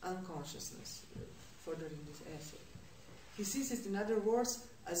unconsciousness, further in this essay. He sees it, in other words,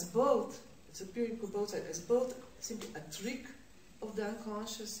 as both, it's appearing on both sides, as both simply a trick of the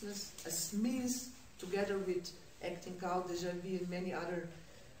unconsciousness, as means, together with acting out, déjà vu, and many other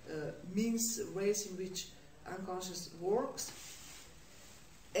means, ways in which unconscious works,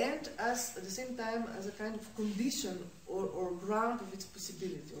 and as, at the same time, as a kind of condition or ground of its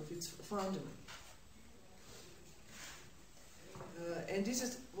possibility, of its fundament. And this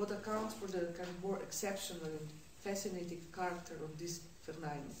is what accounts for the kind of more exceptional and fascinating character of this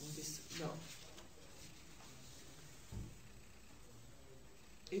Verneinung, of this law.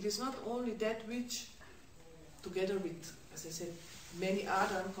 It is not only that which, together with, as I said, many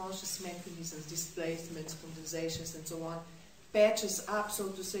other unconscious mechanisms, displacements, condensations, and so on, patches up, so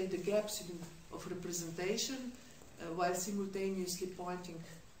to say, the gaps of representation, while simultaneously pointing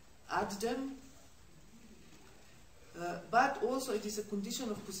at them. But also it is a condition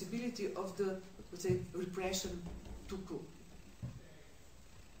of possibility of the, let's say, repression to coup.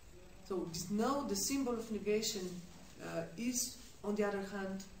 So the symbol of negation is, on the other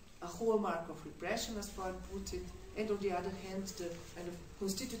hand, a hallmark of repression, as Freud puts it, and on the other hand, the kind of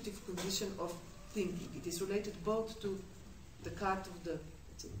constitutive condition of thinking. It is related both to the cut of the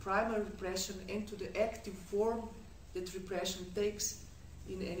primary repression and to the active form that repression takes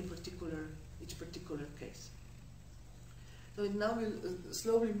in each particular case. So now we'll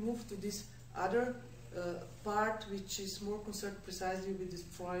slowly move to this other part, which is more concerned precisely with this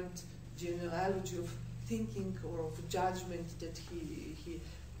Freud genealogy of thinking or of judgment that he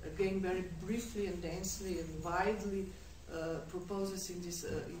again very briefly and densely and widely proposes in this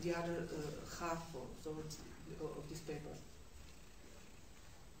in the other half of this paper.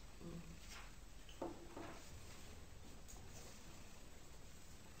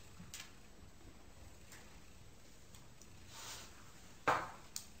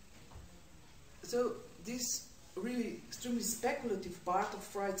 So this really extremely speculative part of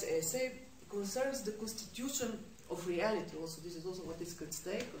Freud's essay concerns the constitution of reality. Also, this is also what is at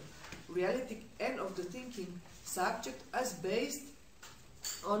stake, of reality and of the thinking subject, as based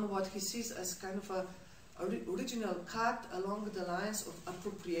on what he sees as kind of a original cut along the lines of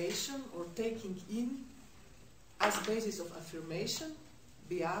appropriation or taking in as basis of affirmation,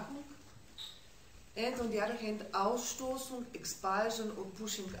 Bejahung, and on the other hand, Ausstoßung, expulsion or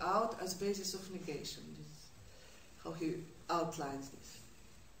pushing out as basis of negation. This is how he outlines this.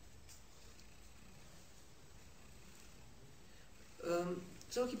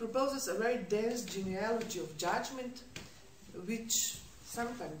 So he proposes a very dense genealogy of judgment, which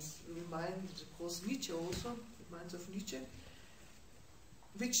sometimes reminds Nietzsche also, reminds of Nietzsche,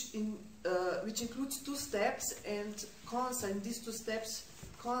 which includes two steps, and these two steps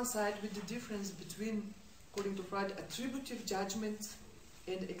coincide with the difference between, according to Freud, attributive judgment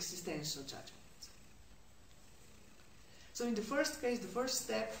and existential judgment. So in the first case, the first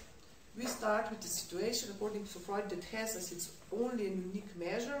step, we start with the situation, according to Freud, that has as its only and unique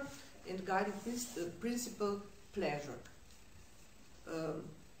measure and guiding principle pleasure,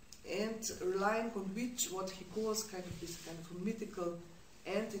 and relying on which what he calls kind of this kind of a mythical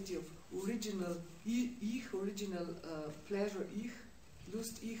entity of original ich, original pleasure ich,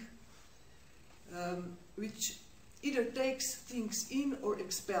 Lust ich, which either takes things in or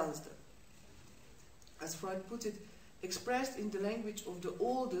expels them. As Freud put it, expressed in the language of the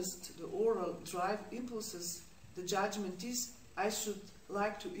oldest, the oral drive impulses, the judgment is, I should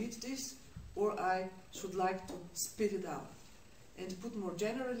like to eat this, or I should like to spit it out. And put more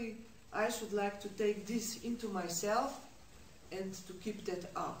generally, I should like to take this into myself and to keep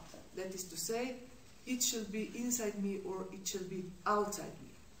that out. That is to say, it shall be inside me or it shall be outside me.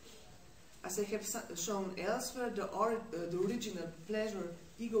 As I have shown elsewhere, the original pleasure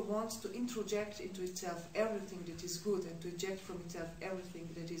ego wants to introject into itself everything that is good and to eject from itself everything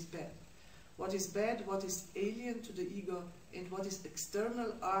that is bad. What is bad, what is alien to the ego, and what is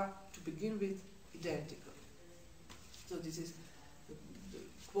external are, to begin with, identical. So this is the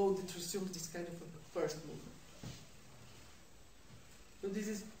quote that resumes this kind of a first movement. So this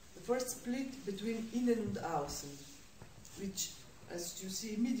is the first split between innen and außen, which, as you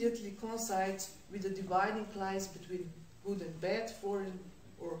see, immediately coincides with the dividing lines between good and bad, foreign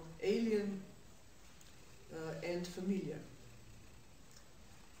or alien, and familiar.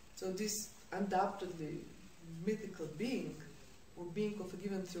 So this undoubtedly mythical being, or being of a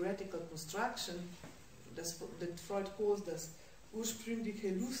given theoretical construction, that Freud calls das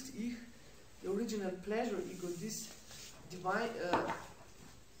ursprüngliche Lust ich, the original pleasure ego, this divine,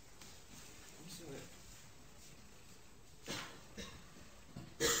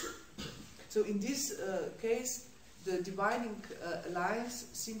 so in this case, the dividing lines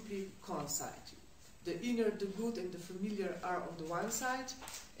simply coincide. The inner, the good, and the familiar are on the one side,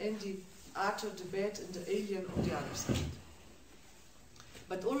 and the utter, the bad, and the alien on the other side.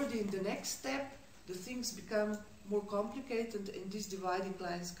 But already in the next step, the things become more complicated, and these dividing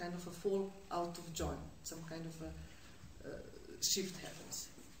lines kind of fall out of joint. Some kind of a shift happens.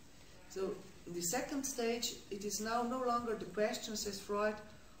 So in the second stage, it is now no longer the question, says Freud,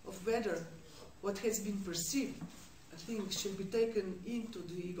 of whether what has been perceived, a thing, should be taken into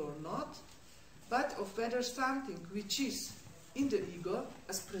the ego or not, but of whether something which is in the ego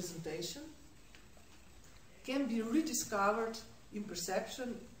as presentation can be rediscovered in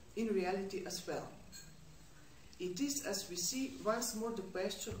perception, in reality as well. It is, as we see, once more the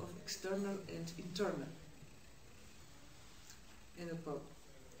question of external and internal. End of quote.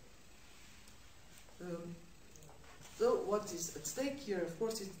 So what is at stake here, of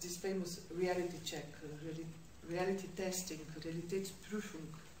course, is this famous reality check, reality testing, Realitätsprüfung,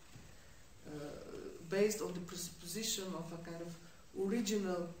 based on the presupposition of a kind of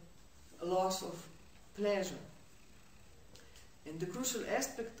original loss of pleasure. And the crucial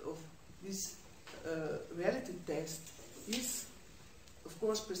aspect of this reality test is, of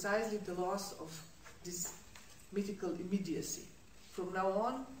course, precisely the loss of this mythical immediacy. From now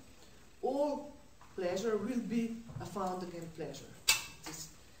on, all pleasure will be a found again pleasure. It is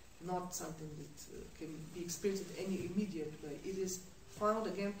not something that can be experienced in any immediate way. It is found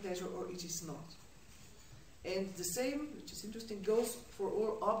again pleasure or it is not. And the same, which is interesting, goes for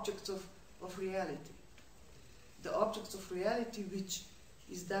all objects of reality. The objects of reality which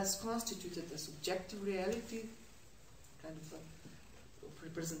is thus constituted as subjective reality, kind of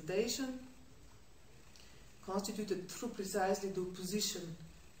representation, constituted through precisely the opposition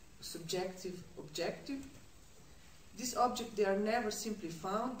subjective-objective. This object, they are never simply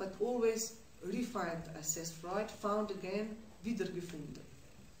found, but always refined, as says Freud, found again, wiedergefunden.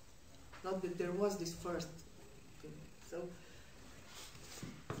 Not that there was this first thing. So,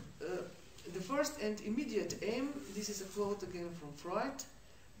 the first and immediate aim, this is a quote again from Freud,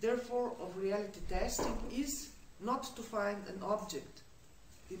 therefore, of reality testing is not to find an object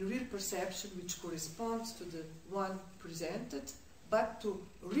in real perception which corresponds to the one presented, but to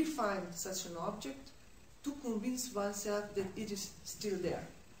refine such an object to convince oneself that it is still there.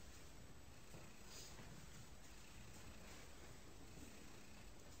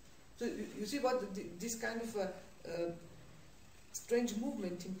 So you see what this kind of a strange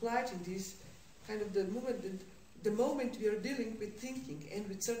movement implied in this kind of the movement, the moment we are dealing with thinking and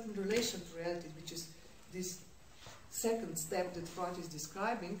with certain relation to reality, which is this second step that Freud is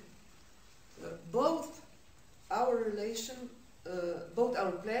describing, both our relation, both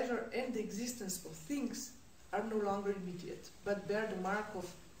our pleasure and the existence of things are no longer immediate, but bear the mark of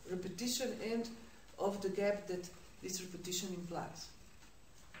repetition and of the gap that this repetition implies.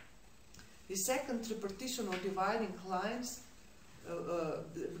 The second repetition or dividing lines, the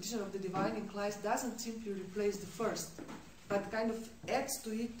repetition of the dividing lines doesn't simply replace the first, but kind of adds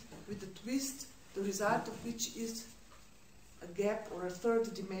to it with a twist, the result of which is a gap or a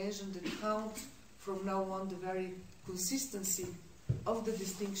third dimension that counts from now on the very consistency of the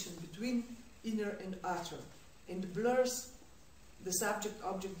distinction between inner and outer, and blurs the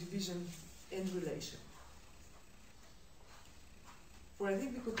subject-object division and relation. For I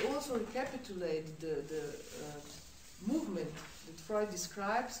think we could also recapitulate the movement that Freud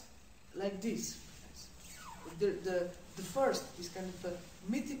describes like this. The first, this kind of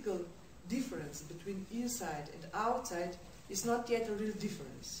a mythical difference between inside and outside is not yet a real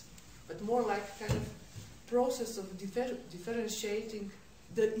difference, but more like a kind of process of differentiating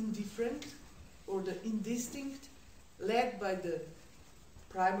the indifferent or the indistinct, led by the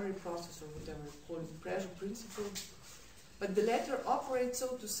primary process, or whatever you call it, the pressure principle. But the latter operates,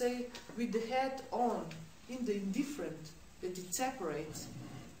 so to say, with the head on in the indifferent that it separates,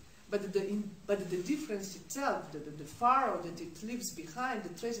 but the difference itself, the furrow that it leaves behind,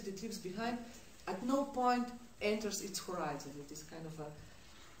 the trace that it leaves behind, at no point enters its horizon. It is kind of a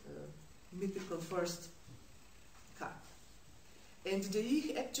mythical first cut. And the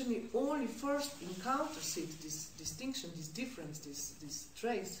Ich actually only first encounters it, this distinction, this difference, this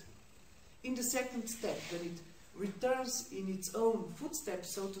trace, in the second step, when it returns in its own footsteps,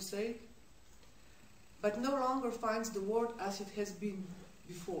 so to say, but no longer finds the world as it has been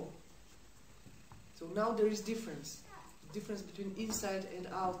before. So now there is difference between inside and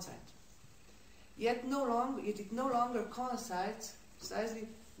outside. Yet it no longer coincides precisely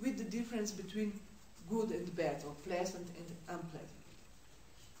with the difference between good and bad, or pleasant and unpleasant.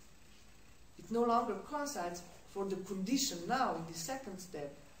 It no longer coincides for the condition now in the second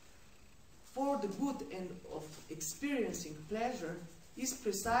step. For the good and of experiencing pleasure is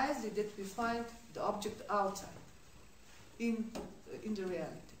precisely that we find the object outside, in the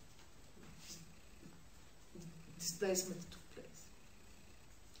reality. Displacement took place.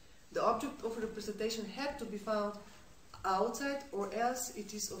 The object of representation had to be found outside, or else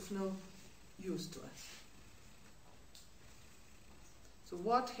it is of no use to us. So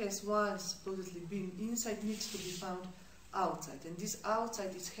what has once supposedly been inside needs to be found outside, and this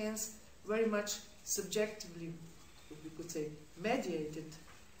outside is hence very much subjectively, we could say, mediated,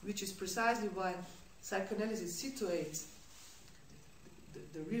 which is precisely why psychoanalysis situates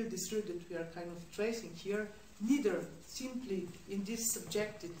the real district that we are kind of tracing here, neither simply in this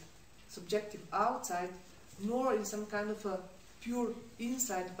subjective outside, nor in some kind of a pure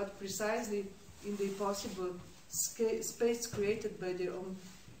inside, but precisely in the possible space created by their own,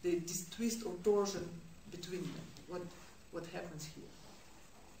 this twist or torsion between them. What happens here?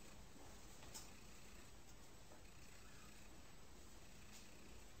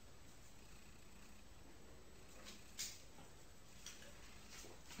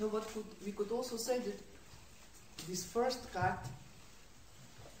 Now, we could also say that this first cut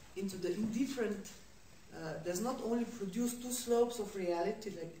into the indifferent does not only produce two slopes of reality,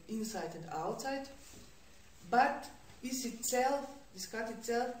 like inside and outside, but is itself, this cut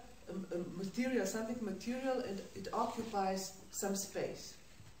itself, a material, something material, and it occupies some space.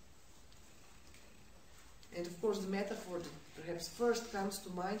 And of course, the metaphor that perhaps first comes to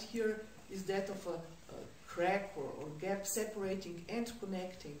mind here is that of a crack or gap separating and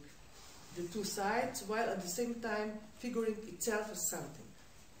connecting the two sides, while at the same time figuring itself as something.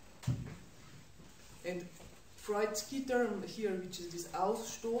 And Freud's key term here, which is this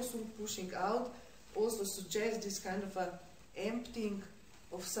Ausstoßung, pushing out, also suggests this kind of a emptying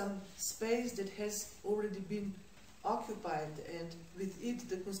of some space that has already been occupied, and with it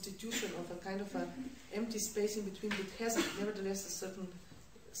the constitution of a kind of an empty space in between that has nevertheless a certain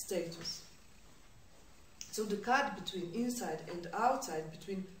status. So the cut between inside and outside,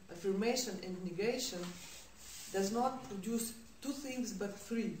 between affirmation and negation, does not produce two things but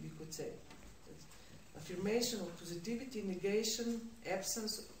three, we could say. Affirmation of positivity, negation,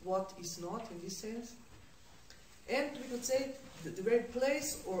 absence, what is not in this sense. And we could say the very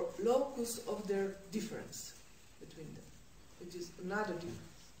place or locus of their difference between them, which is another difference.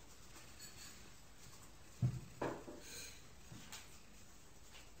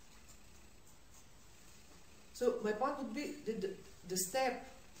 So my point would be that the step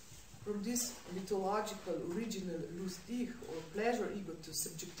from this mythological, original Lust Ich, or pleasure ego, to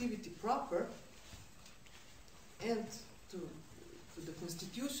subjectivity proper, and to the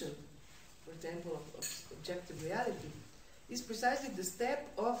constitution, for example, of objective reality, is precisely the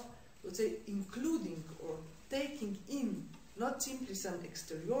step of, let's say, including or taking in not simply some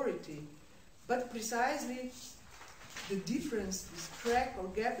exteriority, but precisely the difference, this crack or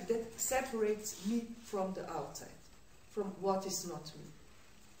gap that separates me from the outside, from what is not me.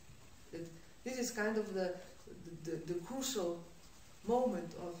 That this is kind of the crucial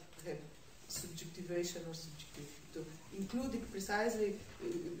moment of subjectivation or subjectivity. To include it precisely,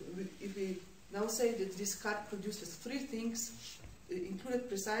 if we now say that this cut produces three things, included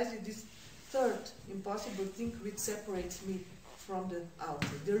precisely this third impossible thing which separates me from the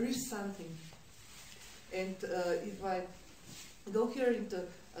outside. There is something. And if I go here into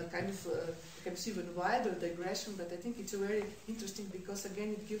a kind of perhaps even wider digression, but I think it's a very interesting because again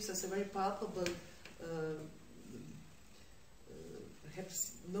it gives us a very palpable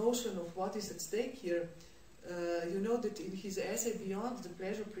perhaps notion of what is at stake here. You know that in his essay Beyond the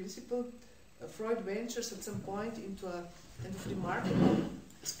Pleasure Principle, Freud ventures at some point into a kind of remarkable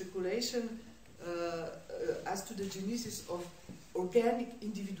speculation as to the genesis of organic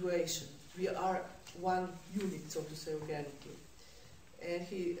individuation. We are one unit, so to say, organically. And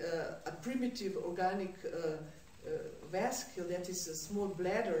a primitive organic vesicle, that is a small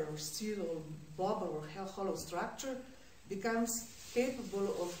bladder or steel or bubble or hollow structure, becomes capable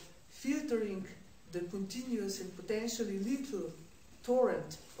of filtering the continuous and potentially lethal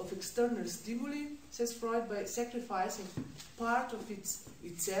torrent of external stimuli, says Freud, by sacrificing part of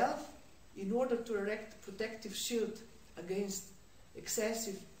itself in order to erect protective shield against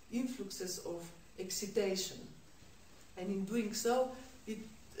excessive influxes of excitation. And in doing so, it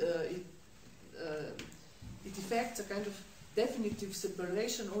effects a kind of definitive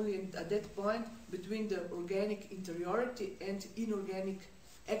separation only at that point between the organic interiority and inorganic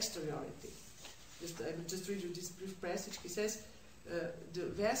exteriority. I will just read you this brief passage. He says, the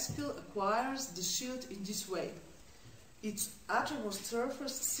vesicle acquires the shield in this way. Its outermost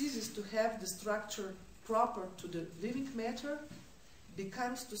surface ceases to have the structure proper to the living matter,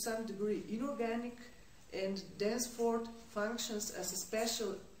 becomes to some degree inorganic, and thenceforth functions as a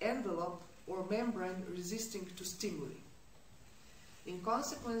special envelope or membrane resisting to stimuli. In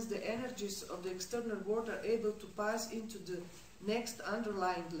consequence, the energies of the external world are able to pass into the next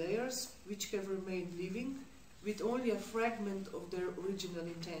underlying layers, which have remained living, with only a fragment of their original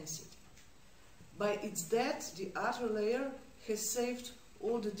intensity. By its death, the outer layer has saved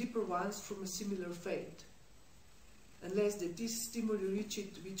all the deeper ones from a similar fate, unless that these stimuli reach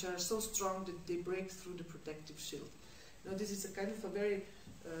it, which are so strong that they break through the protective shield. Now, this is a kind of a very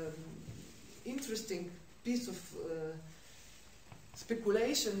interesting piece of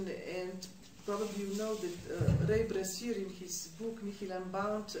speculation, and probably you know that Ray Brassier, in his book Nihil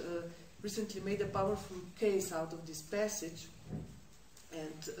Unbound, recently made a powerful case out of this passage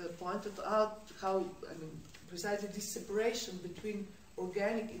and pointed out how, precisely this separation between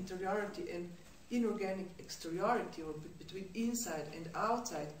organic interiority and inorganic exteriority, or between inside and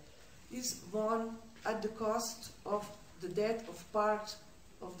outside, is won at the cost of the death of part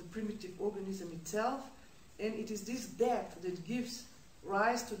of the primitive organism itself, and it is this death that gives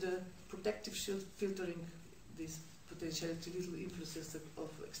rise to the protective shield filtering these potentially little influences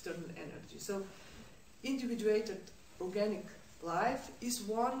of external energy. So individuated organic life is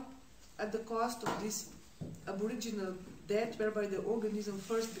won at the cost of this aboriginal death, whereby the organism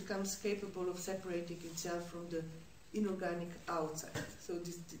first becomes capable of separating itself from the inorganic outside. So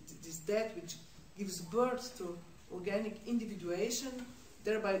this death, which gives birth to organic individuation,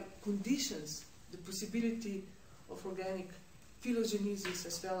 thereby conditions the possibility of organic phylogenesis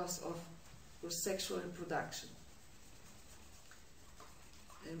as well as of sexual reproduction.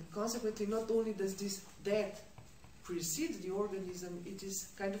 And consequently, not only does this death precede the organism, it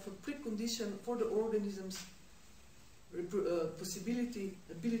is kind of a precondition for the organism's ability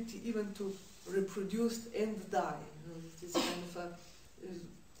even to reproduce and die. You know, it is kind of a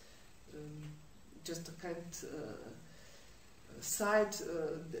just a kind side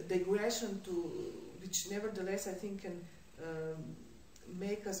digression to which, nevertheless, I think can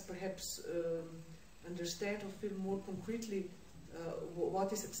make us perhaps understand or feel more concretely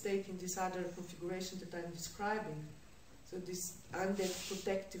what is at stake in this other configuration that I'm describing. So this undead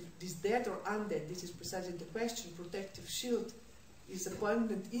protective, this dead or undead, this is precisely the question, protective shield is a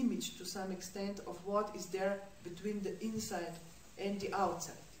poignant image to some extent of what is there between the inside and the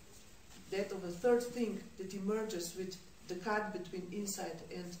outside. That of a third thing that emerges with the cut between inside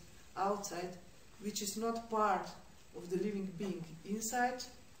and outside, which is not part of the living being inside,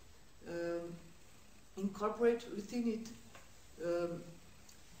 incorporate within it,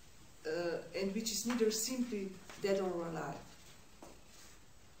 and which is neither simply dead or alive.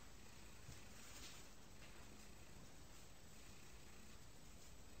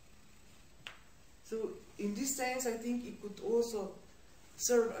 So in this sense, I think it could also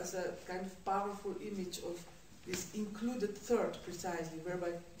serve as a kind of powerful image of this included third, precisely,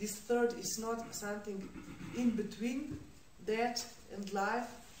 whereby this third is not something in between death and life.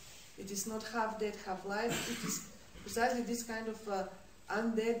 It is not half dead, half life. It is precisely this kind of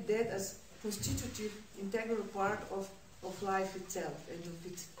undead, dead as constitutive, integral part of life itself and of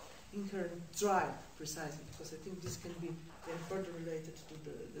its inherent drive, precisely, because I think this can be then further related to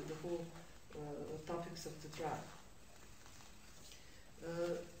the whole topics of the drive.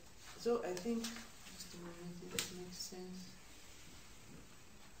 So I think, just a moment, if that makes sense.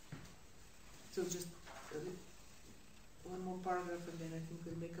 So just one more paragraph and then I think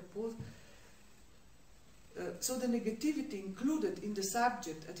we'll make a pause. So the negativity included in the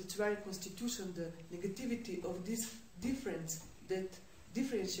subject at its very constitution, the negativity of this difference that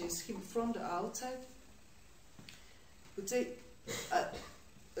differentiates him from the outside, would say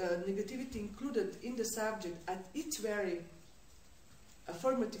negativity included in the subject at its very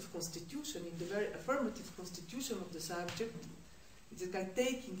affirmative constitution, in the very affirmative constitution of the subject. It's a kind of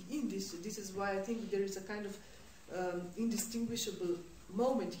taking in this. This is why I think there is a kind of indistinguishable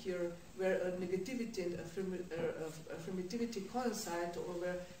moment here where negativity and affirmativity coincide, or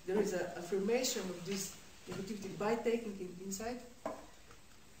where there is an affirmation of this negativity by taking it inside.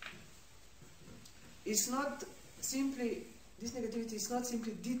 It's not simply, this negativity is not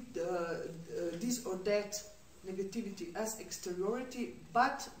simply this or that negativity as exteriority,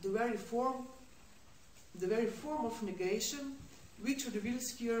 but the very form of negation, which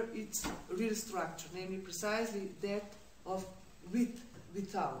reveals here its real structure, namely precisely that of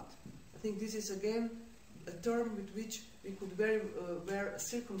without. I think this is again a term with which we could very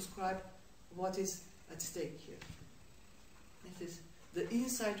circumscribe what is at stake here. It is the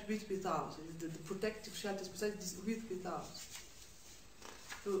inside without. The protective shelter is precisely this without.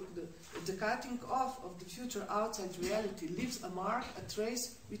 So the cutting off of the future outside reality leaves a mark, a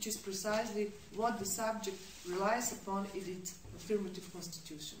trace, which is precisely what the subject relies upon in its affirmative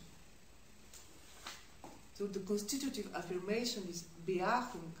constitution. So the constitutive affirmation, this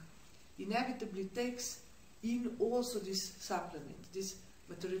Bejahung, inevitably takes in also this supplement, this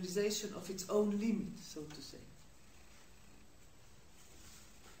materialization of its own limit, so to say.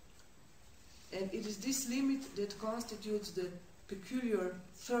 And it is this limit that constitutes the peculiar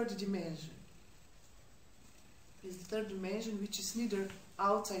third dimension. It's the third dimension which is neither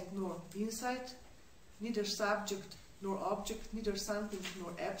outside nor inside, neither subject nor object, neither something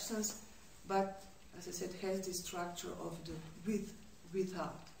nor absence, but, as I said, has the structure of the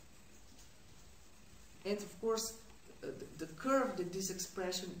without. And of course, the curve that this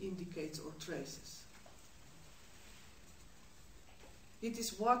expression indicates or traces. It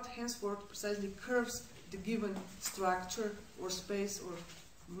is what henceforth precisely curves the given structure or space, or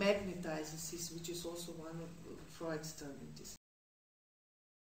magnetizes this, which is also one of Freud's term in this.